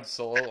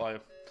 Absolutely.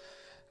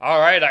 All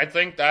right, I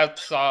think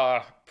that's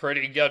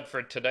pretty good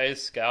for today,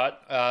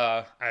 Scott.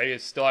 I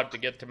still have to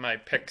get to my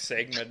pick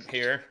segment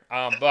here.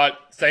 But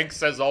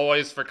thanks, as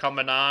always, for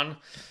coming on.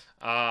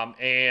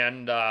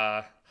 And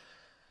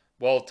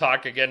we'll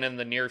talk again in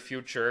the near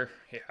future,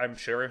 I'm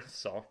sure.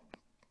 So.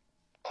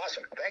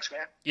 Awesome. Thanks,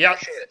 man. Yeah.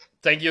 Appreciate it.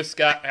 Thank you,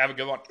 Scott. Have a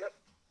good one. Yep.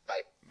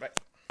 Bye. Bye.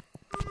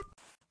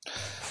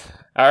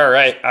 All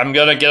right, I'm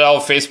gonna get out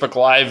of Facebook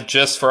Live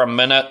just for a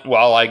minute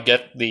while I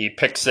get the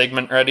pick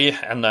segment ready,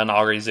 and then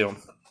I'll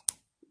resume.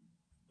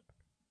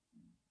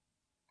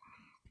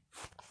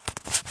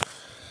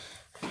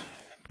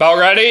 About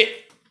ready?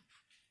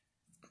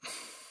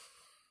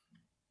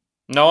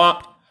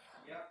 Noah?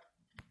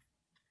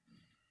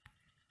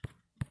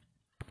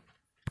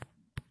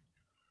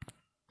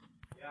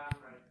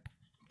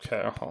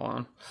 Okay, hold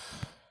on.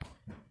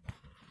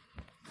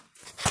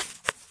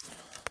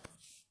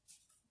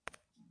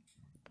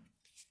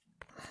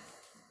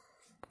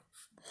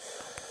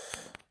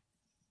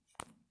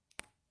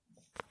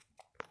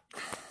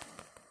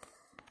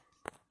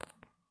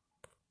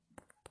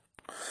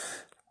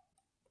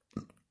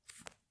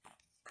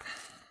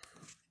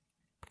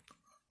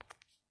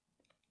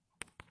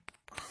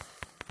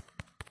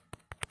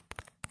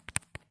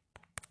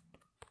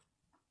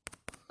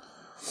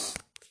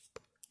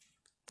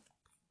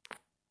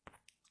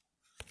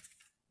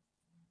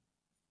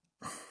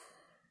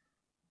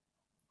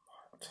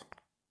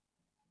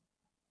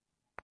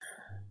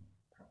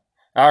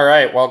 All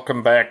right,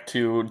 welcome back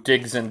to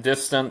Digs and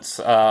Distance.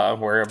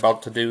 We're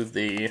about to do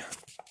the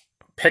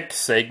pick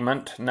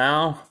segment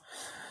now.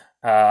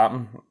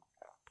 All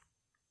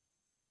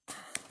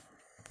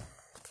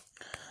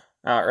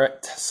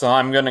right, so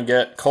I'm gonna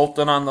get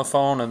Colton on the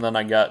phone, and then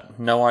I got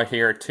Noah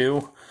here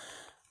too,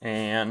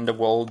 and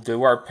we'll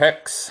do our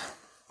picks.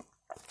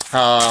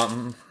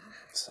 So.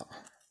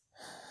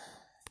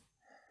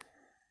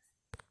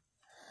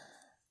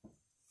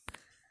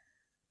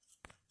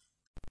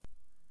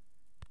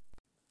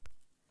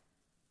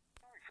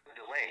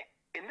 Delay.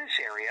 In this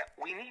area,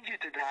 we need you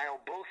to dial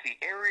both the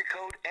area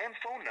code and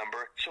phone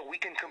number so we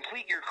can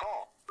complete your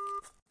call.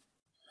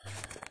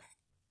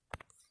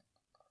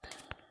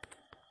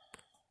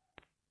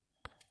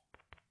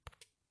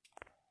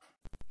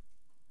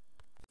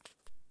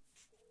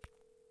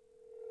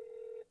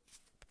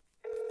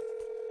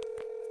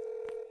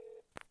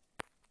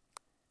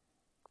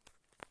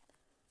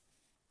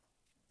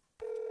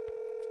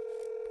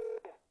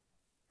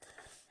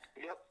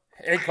 Yep.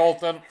 Hey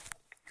Colton,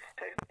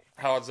 Hey,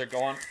 how's it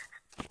going?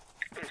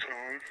 what's going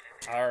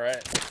on?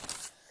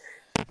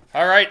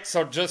 All right,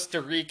 so just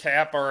to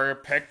recap our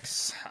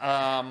picks,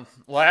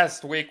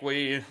 last week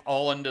we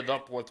all ended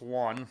up with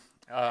one.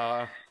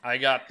 I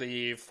got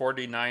the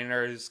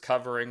 49ers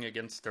covering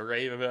against the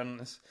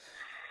Ravens,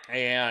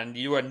 and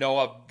you and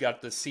Noah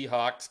got the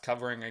Seahawks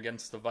covering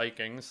against the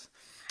Vikings.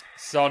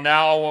 So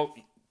now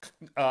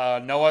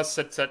Noah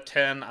sits at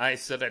 10, I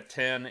sit at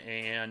 10,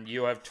 and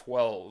you have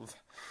 12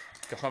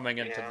 coming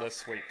into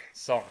this week.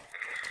 So,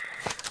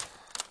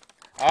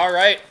 all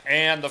right,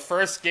 and the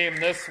first game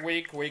this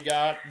week we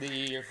got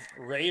the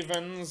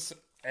Ravens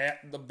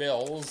at the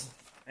Bills,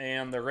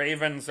 and the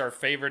Ravens are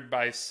favored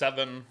by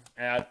 7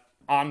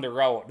 on the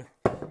road.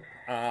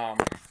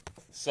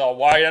 So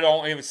why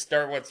don't we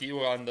start with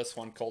you on this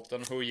one,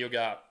 Colton? Who you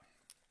got?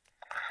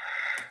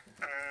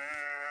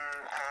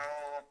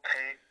 I'll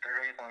take the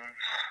Ravens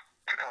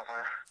to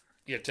cover.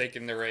 You're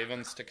taking the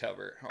Ravens to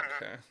cover.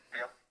 Okay.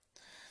 Yep.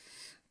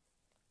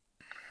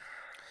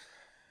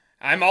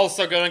 I'm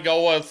also going to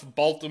go with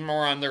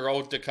Baltimore on the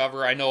road to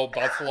cover. I know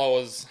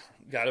Buffalo's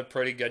got a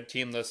pretty good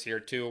team this year,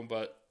 too,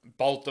 but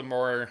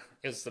Baltimore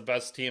is the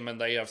best team in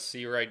the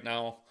AFC right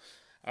now.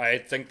 I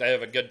think they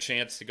have a good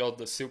chance to go to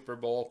the Super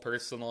Bowl,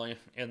 personally,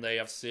 in the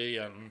AFC,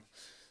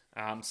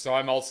 and so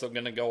I'm also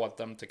going to go with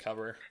them to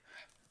cover.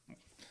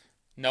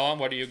 Noah,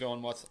 what are you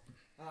going with?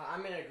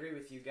 I'm going to agree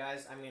with you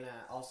guys. I'm going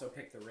to also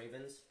pick the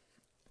Ravens.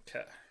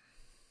 Okay.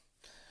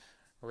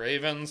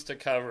 Ravens to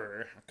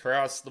cover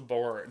across the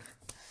board.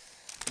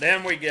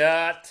 Then we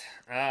got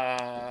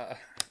the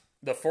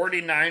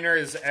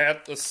 49ers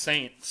at the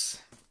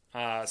Saints.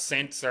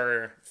 Saints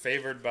are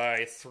favored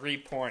by 3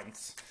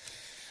 points.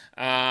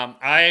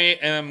 I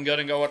am going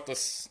to go with the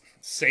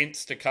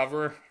Saints to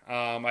cover.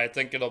 I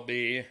think it'll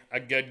be a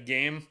good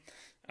game,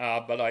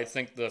 but I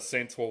think the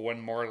Saints will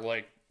win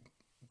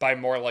by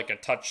more like a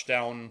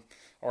touchdown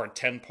or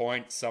 10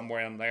 points,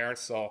 somewhere in there.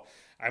 So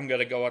I'm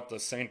going to go with the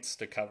Saints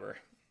to cover.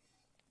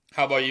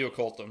 How about you,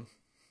 Colton?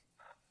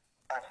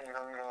 I think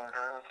I'm going to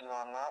agree with you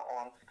on that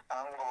one.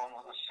 I'm going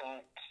with the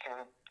Saints to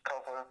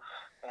cover,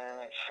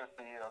 and it should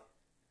be a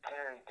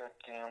very good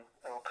game.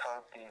 It'll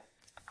probably be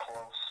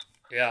close.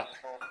 Yeah.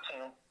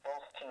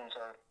 Both teams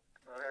are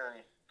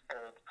very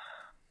good.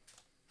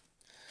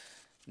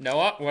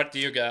 Noah, what do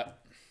you got?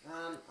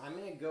 I'm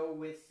going to go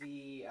with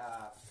the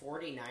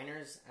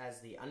 49ers as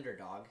the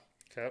underdog.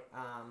 Okay.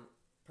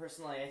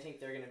 Personally, I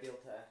think they're going to be able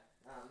to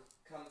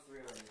come through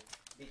and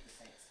beat the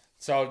Saints.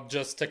 So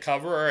just to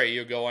cover, or are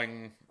you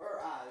going? Or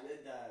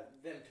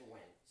them to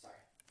win, sorry.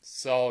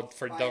 So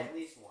at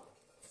least one.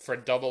 For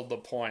double the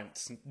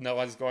points,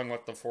 Noah's going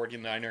with the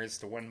 49ers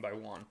to win by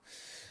 1.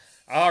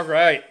 All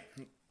right.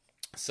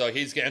 So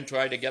he's going to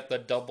try to get the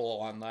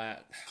double on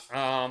that.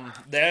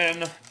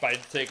 Then, by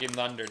taking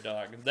the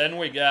underdog. Then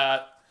we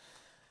got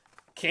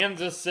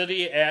Kansas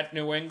City at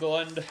New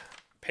England.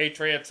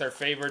 Patriots are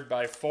favored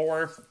by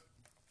 4.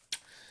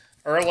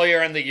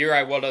 Earlier in the year,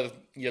 I would have,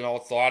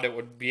 thought it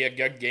would be a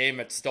good game.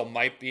 It still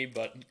might be,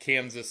 but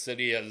Kansas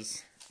City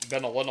has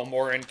been a little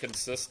more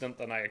inconsistent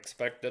than I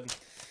expected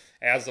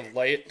as of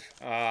late.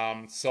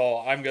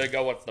 So I'm going to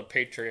go with the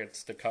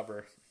Patriots to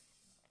cover.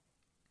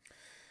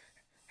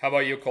 How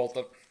about you,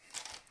 Colton?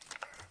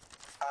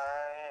 I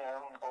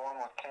am going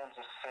with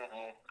Kansas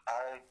City.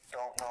 I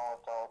don't know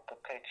about the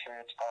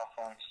Patriots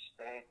offense.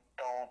 They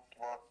don't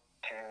look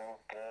too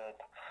good.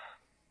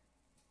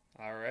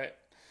 All right.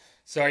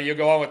 So are you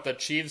going with the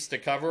Chiefs to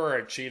cover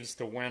or Chiefs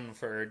to win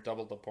for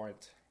double the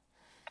points?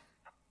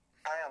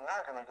 I am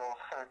not going to go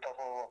for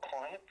double the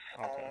points.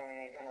 Okay.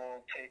 I'm going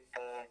to take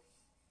the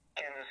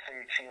Kansas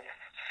City Chiefs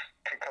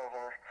to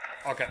cover.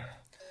 Okay.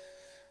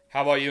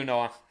 How about you,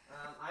 Noah?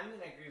 I'm going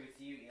to agree with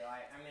you, Eli.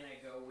 I'm going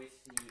to go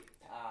with the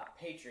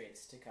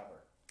Patriots to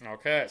cover.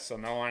 Okay, so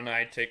Noah and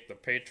I take the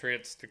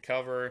Patriots to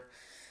cover.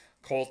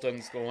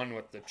 Colton's going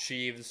with the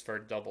Chiefs for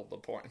double the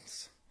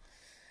points.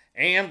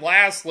 And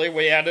lastly,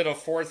 we added a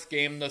fourth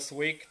game this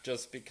week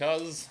just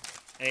because.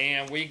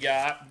 And we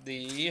got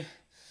the...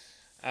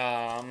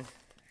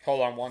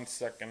 hold on one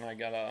second. I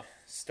gotta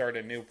start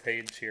a new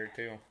page here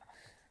too.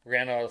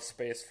 Ran out of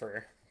space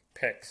for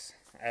picks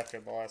after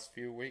the last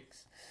few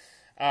weeks.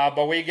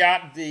 But we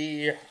got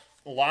the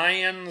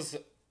Lions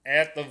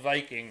at the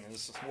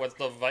Vikings, with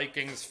the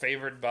Vikings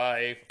favored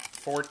by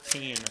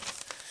 14.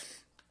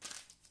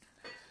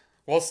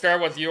 We'll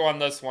start with you on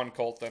this one,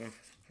 Colton.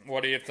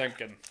 What are you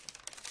thinking?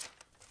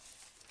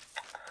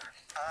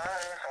 I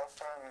have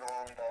been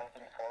going back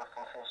and forth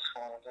with this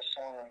one. This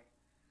one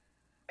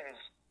is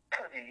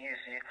pretty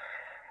easy,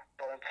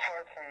 but it's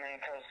hard for me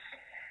because,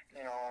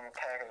 I'm a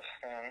Packers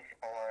fan,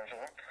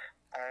 Elijah.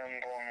 I am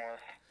going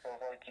with the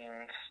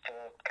Vikings to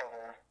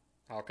cover.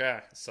 Okay,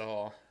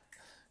 so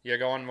you're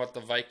going with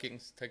the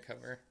Vikings to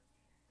cover?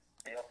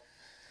 Yep.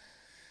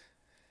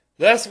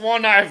 This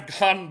one I've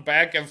gone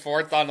back and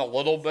forth on a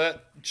little bit.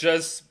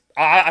 Just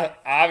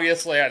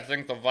obviously, I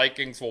think the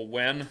Vikings will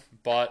win,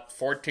 but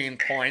 14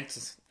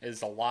 points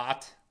is a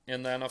lot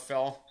in the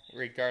NFL,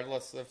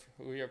 regardless of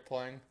who you're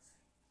playing.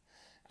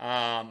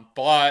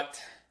 But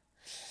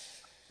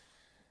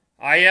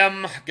I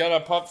am going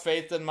to put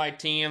faith in my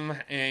team,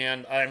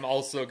 and I'm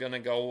also going to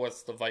go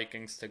with the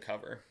Vikings to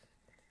cover.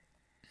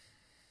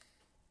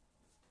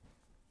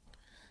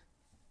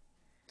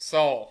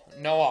 So,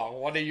 Noah,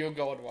 what are you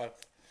going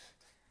with?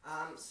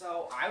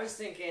 So I was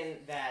thinking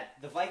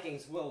that the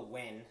Vikings will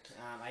win.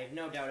 I have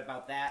no doubt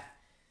about that.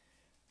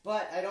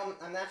 But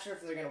I'm not sure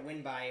if they're going to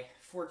win by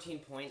 14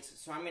 points,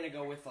 so I'm going to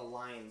go with the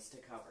Lions to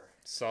cover.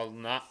 So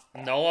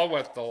Noah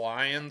with the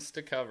Lions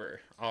to cover.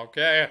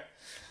 Okay.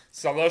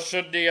 So this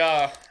should be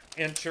a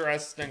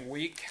interesting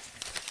week.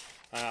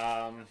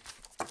 And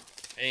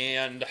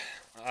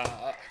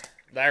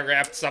that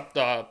wraps up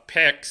the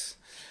picks.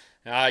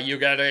 You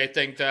got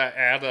anything to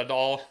add at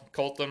all,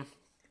 Colton?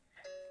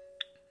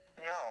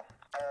 No,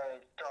 I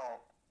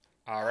don't.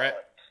 All right.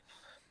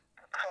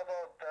 How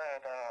about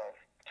that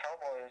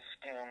Cowboys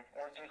game?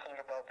 What do you think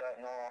about that,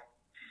 Noah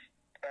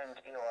and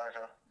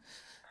Elijah?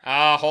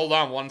 Hold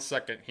on one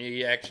second.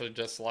 He actually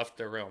just left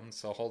the room,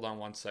 so hold on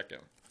one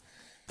second.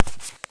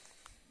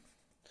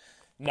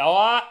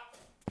 Noah?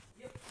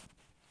 Yep.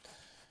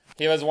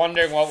 He was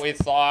wondering what we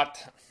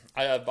thought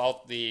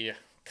about the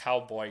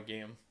Cowboy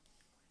game.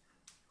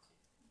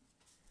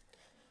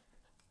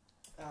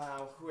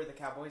 Who are the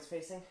Cowboys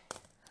facing?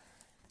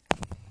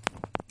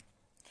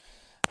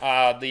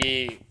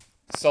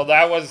 So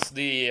that was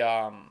the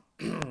Or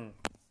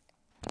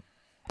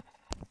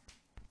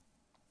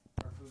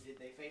who did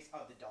they face?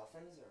 Oh, the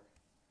Dolphins or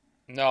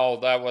no,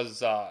 that was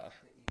the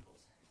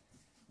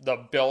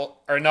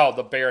Eagles?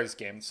 the Bears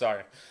game,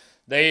 sorry.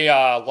 They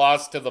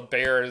lost to the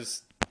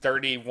Bears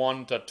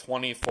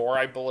 31-24,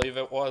 I believe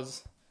it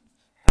was.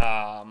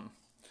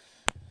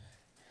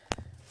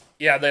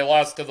 Yeah, they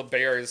lost to the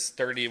Bears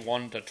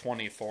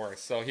 31-24.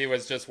 So he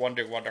was just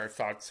wondering what our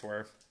thoughts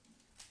were.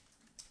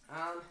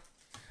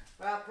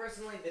 Well,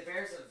 personally, the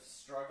Bears have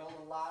struggled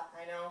a lot.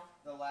 I know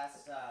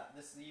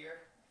this year,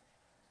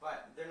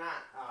 but they're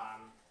not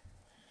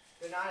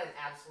an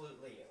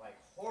absolutely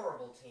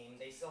horrible team.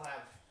 They still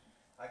have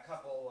a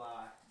couple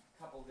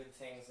good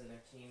things in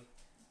their team.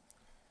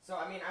 So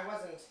I mean, I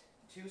wasn't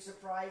too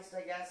surprised.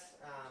 I guess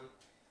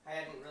I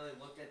hadn't really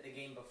looked at the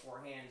game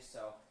beforehand,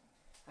 so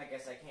I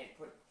guess I can't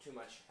put too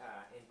much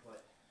input.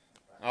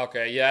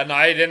 Okay, yeah, and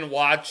I didn't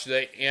watch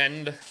the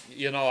end.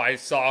 I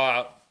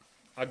saw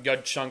a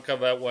good chunk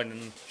of it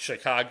when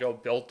Chicago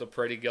built a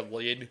pretty good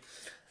lead.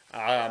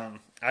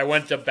 I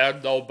went to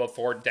bed, though,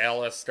 before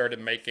Dallas started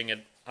making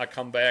it a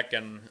comeback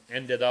and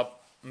ended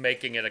up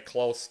making it a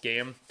close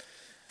game.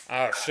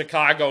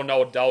 Chicago,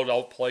 no doubt,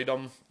 outplayed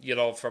them,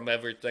 from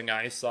everything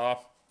I saw.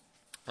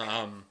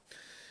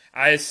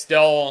 I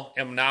still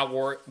am not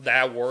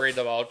that worried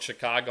about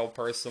Chicago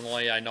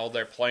personally. I know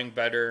they're playing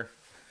better.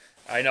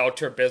 I know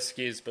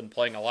Trubisky's been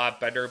playing a lot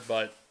better,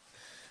 but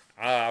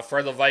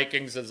for the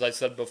Vikings, as I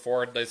said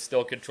before, they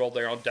still control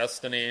their own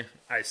destiny.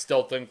 I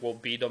still think we'll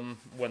beat them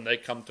when they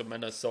come to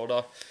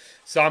Minnesota.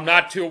 So I'm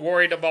not too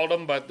worried about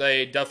them, but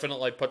they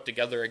definitely put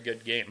together a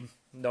good game.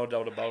 No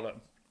doubt about it.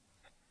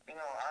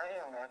 I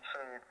am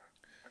actually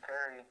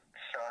very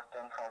shocked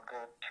on how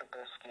good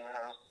Trubisky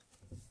has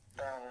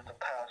been the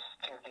past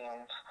two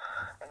games.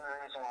 And the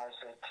reason why I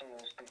say two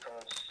is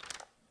because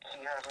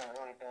he hasn't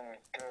really been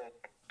good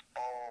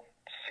all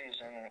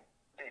season,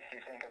 if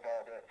you think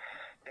about it.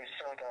 They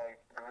still got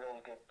a really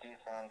good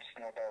defense,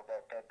 no doubt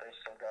about that. They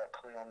still got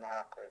Khalil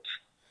Mack, which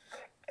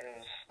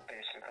is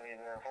basically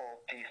their whole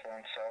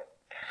defense.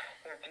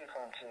 Their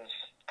defense is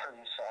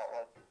pretty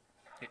solid.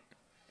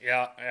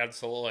 Yeah,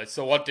 absolutely.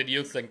 So what did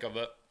you think of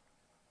it?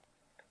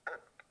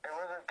 It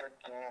was a good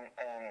game,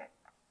 and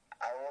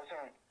I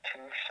wasn't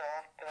too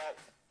shocked that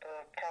the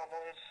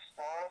Cowboys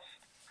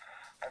lost.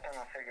 I kind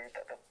of figured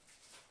that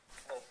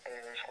the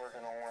Bears were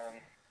going to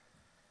win.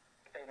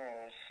 And it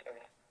was a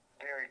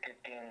very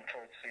good game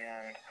towards the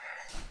end.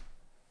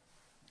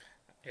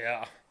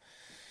 Yeah.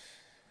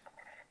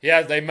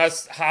 Yeah, they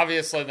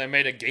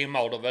made a game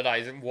out of it.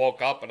 I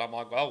woke up and I'm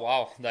like, oh,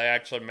 wow, they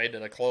actually made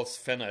it a close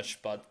finish.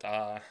 But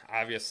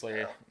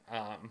obviously,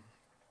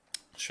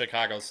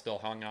 Chicago still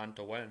hung on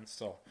to win.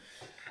 So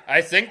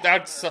I think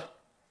that's,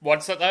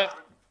 what's it that?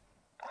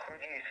 Who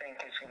do you think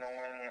is going to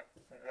win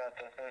that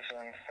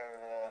division for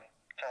the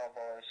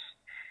Cowboys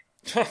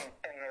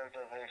in their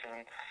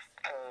division?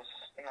 Because,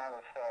 matter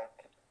of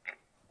fact,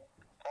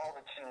 all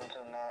the teams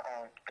in there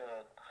aren't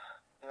good.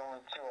 The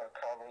only two are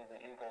probably the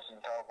Eagles and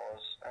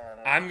Cowboys.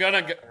 And I'm going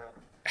to go.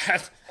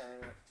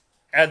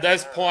 At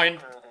this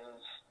point.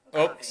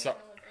 Oh, sorry.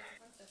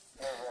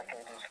 Their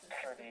record is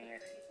pretty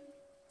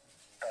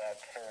bad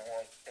for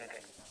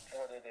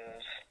what it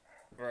is.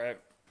 Right.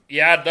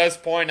 Yeah, at this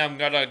point, I'm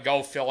going to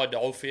go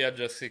Philadelphia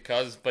just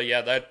because. But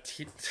yeah,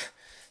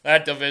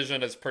 that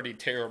division is pretty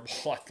terrible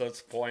at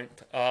this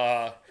point.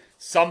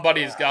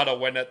 Somebody's got to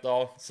win it,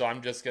 though. So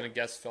I'm just going to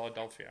guess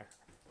Philadelphia.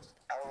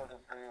 I would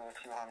agree with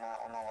you on that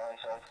one,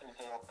 Elijah. I think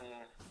it'll be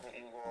the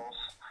Eagles.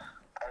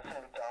 I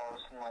think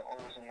Dallas might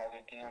lose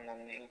another game,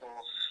 and the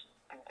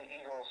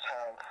Eagles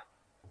have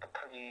a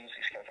pretty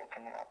easy schedule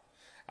coming up.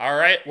 All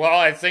right. Well,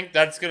 I think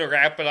that's going to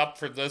wrap it up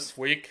for this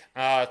week.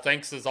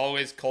 Thanks, as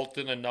always,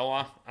 Colton and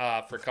Noah,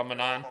 for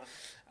coming on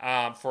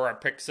for our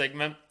pick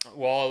segment.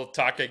 We'll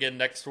talk again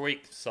next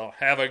week. So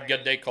have a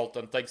good day,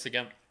 Colton. Thanks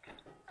again.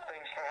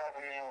 Thanks for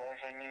having me,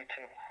 Elijah, and you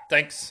too.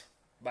 Thanks.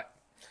 Bye.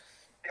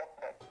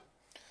 Yep, bye.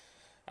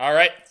 All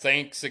right.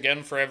 Thanks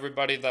again for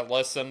everybody that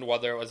listened,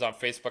 whether it was on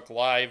Facebook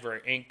Live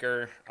or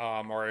Anchor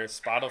or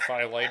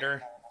Spotify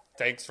later.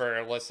 Thanks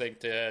for listening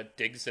to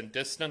Digs and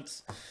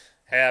Distance.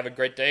 Have a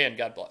great day and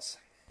God bless.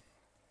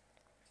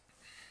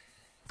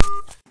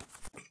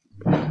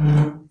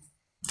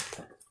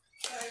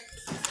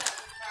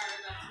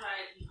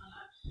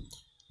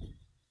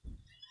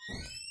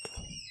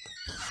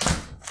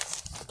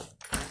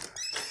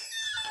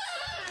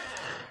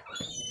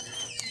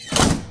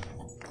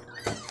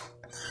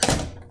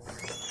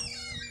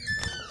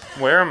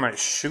 Where are my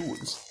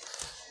shoes?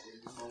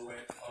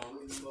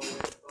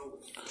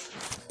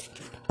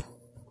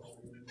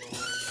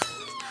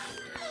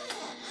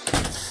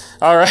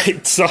 All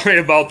right, sorry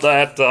about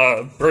that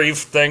brief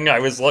thing. I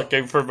was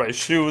looking for my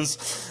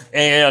shoes,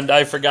 and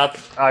I forgot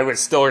I was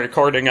still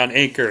recording on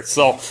Anchor.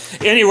 So,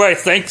 anyway,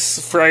 thanks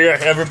for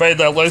everybody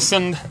that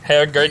listened.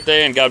 Have a great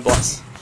day, and God bless.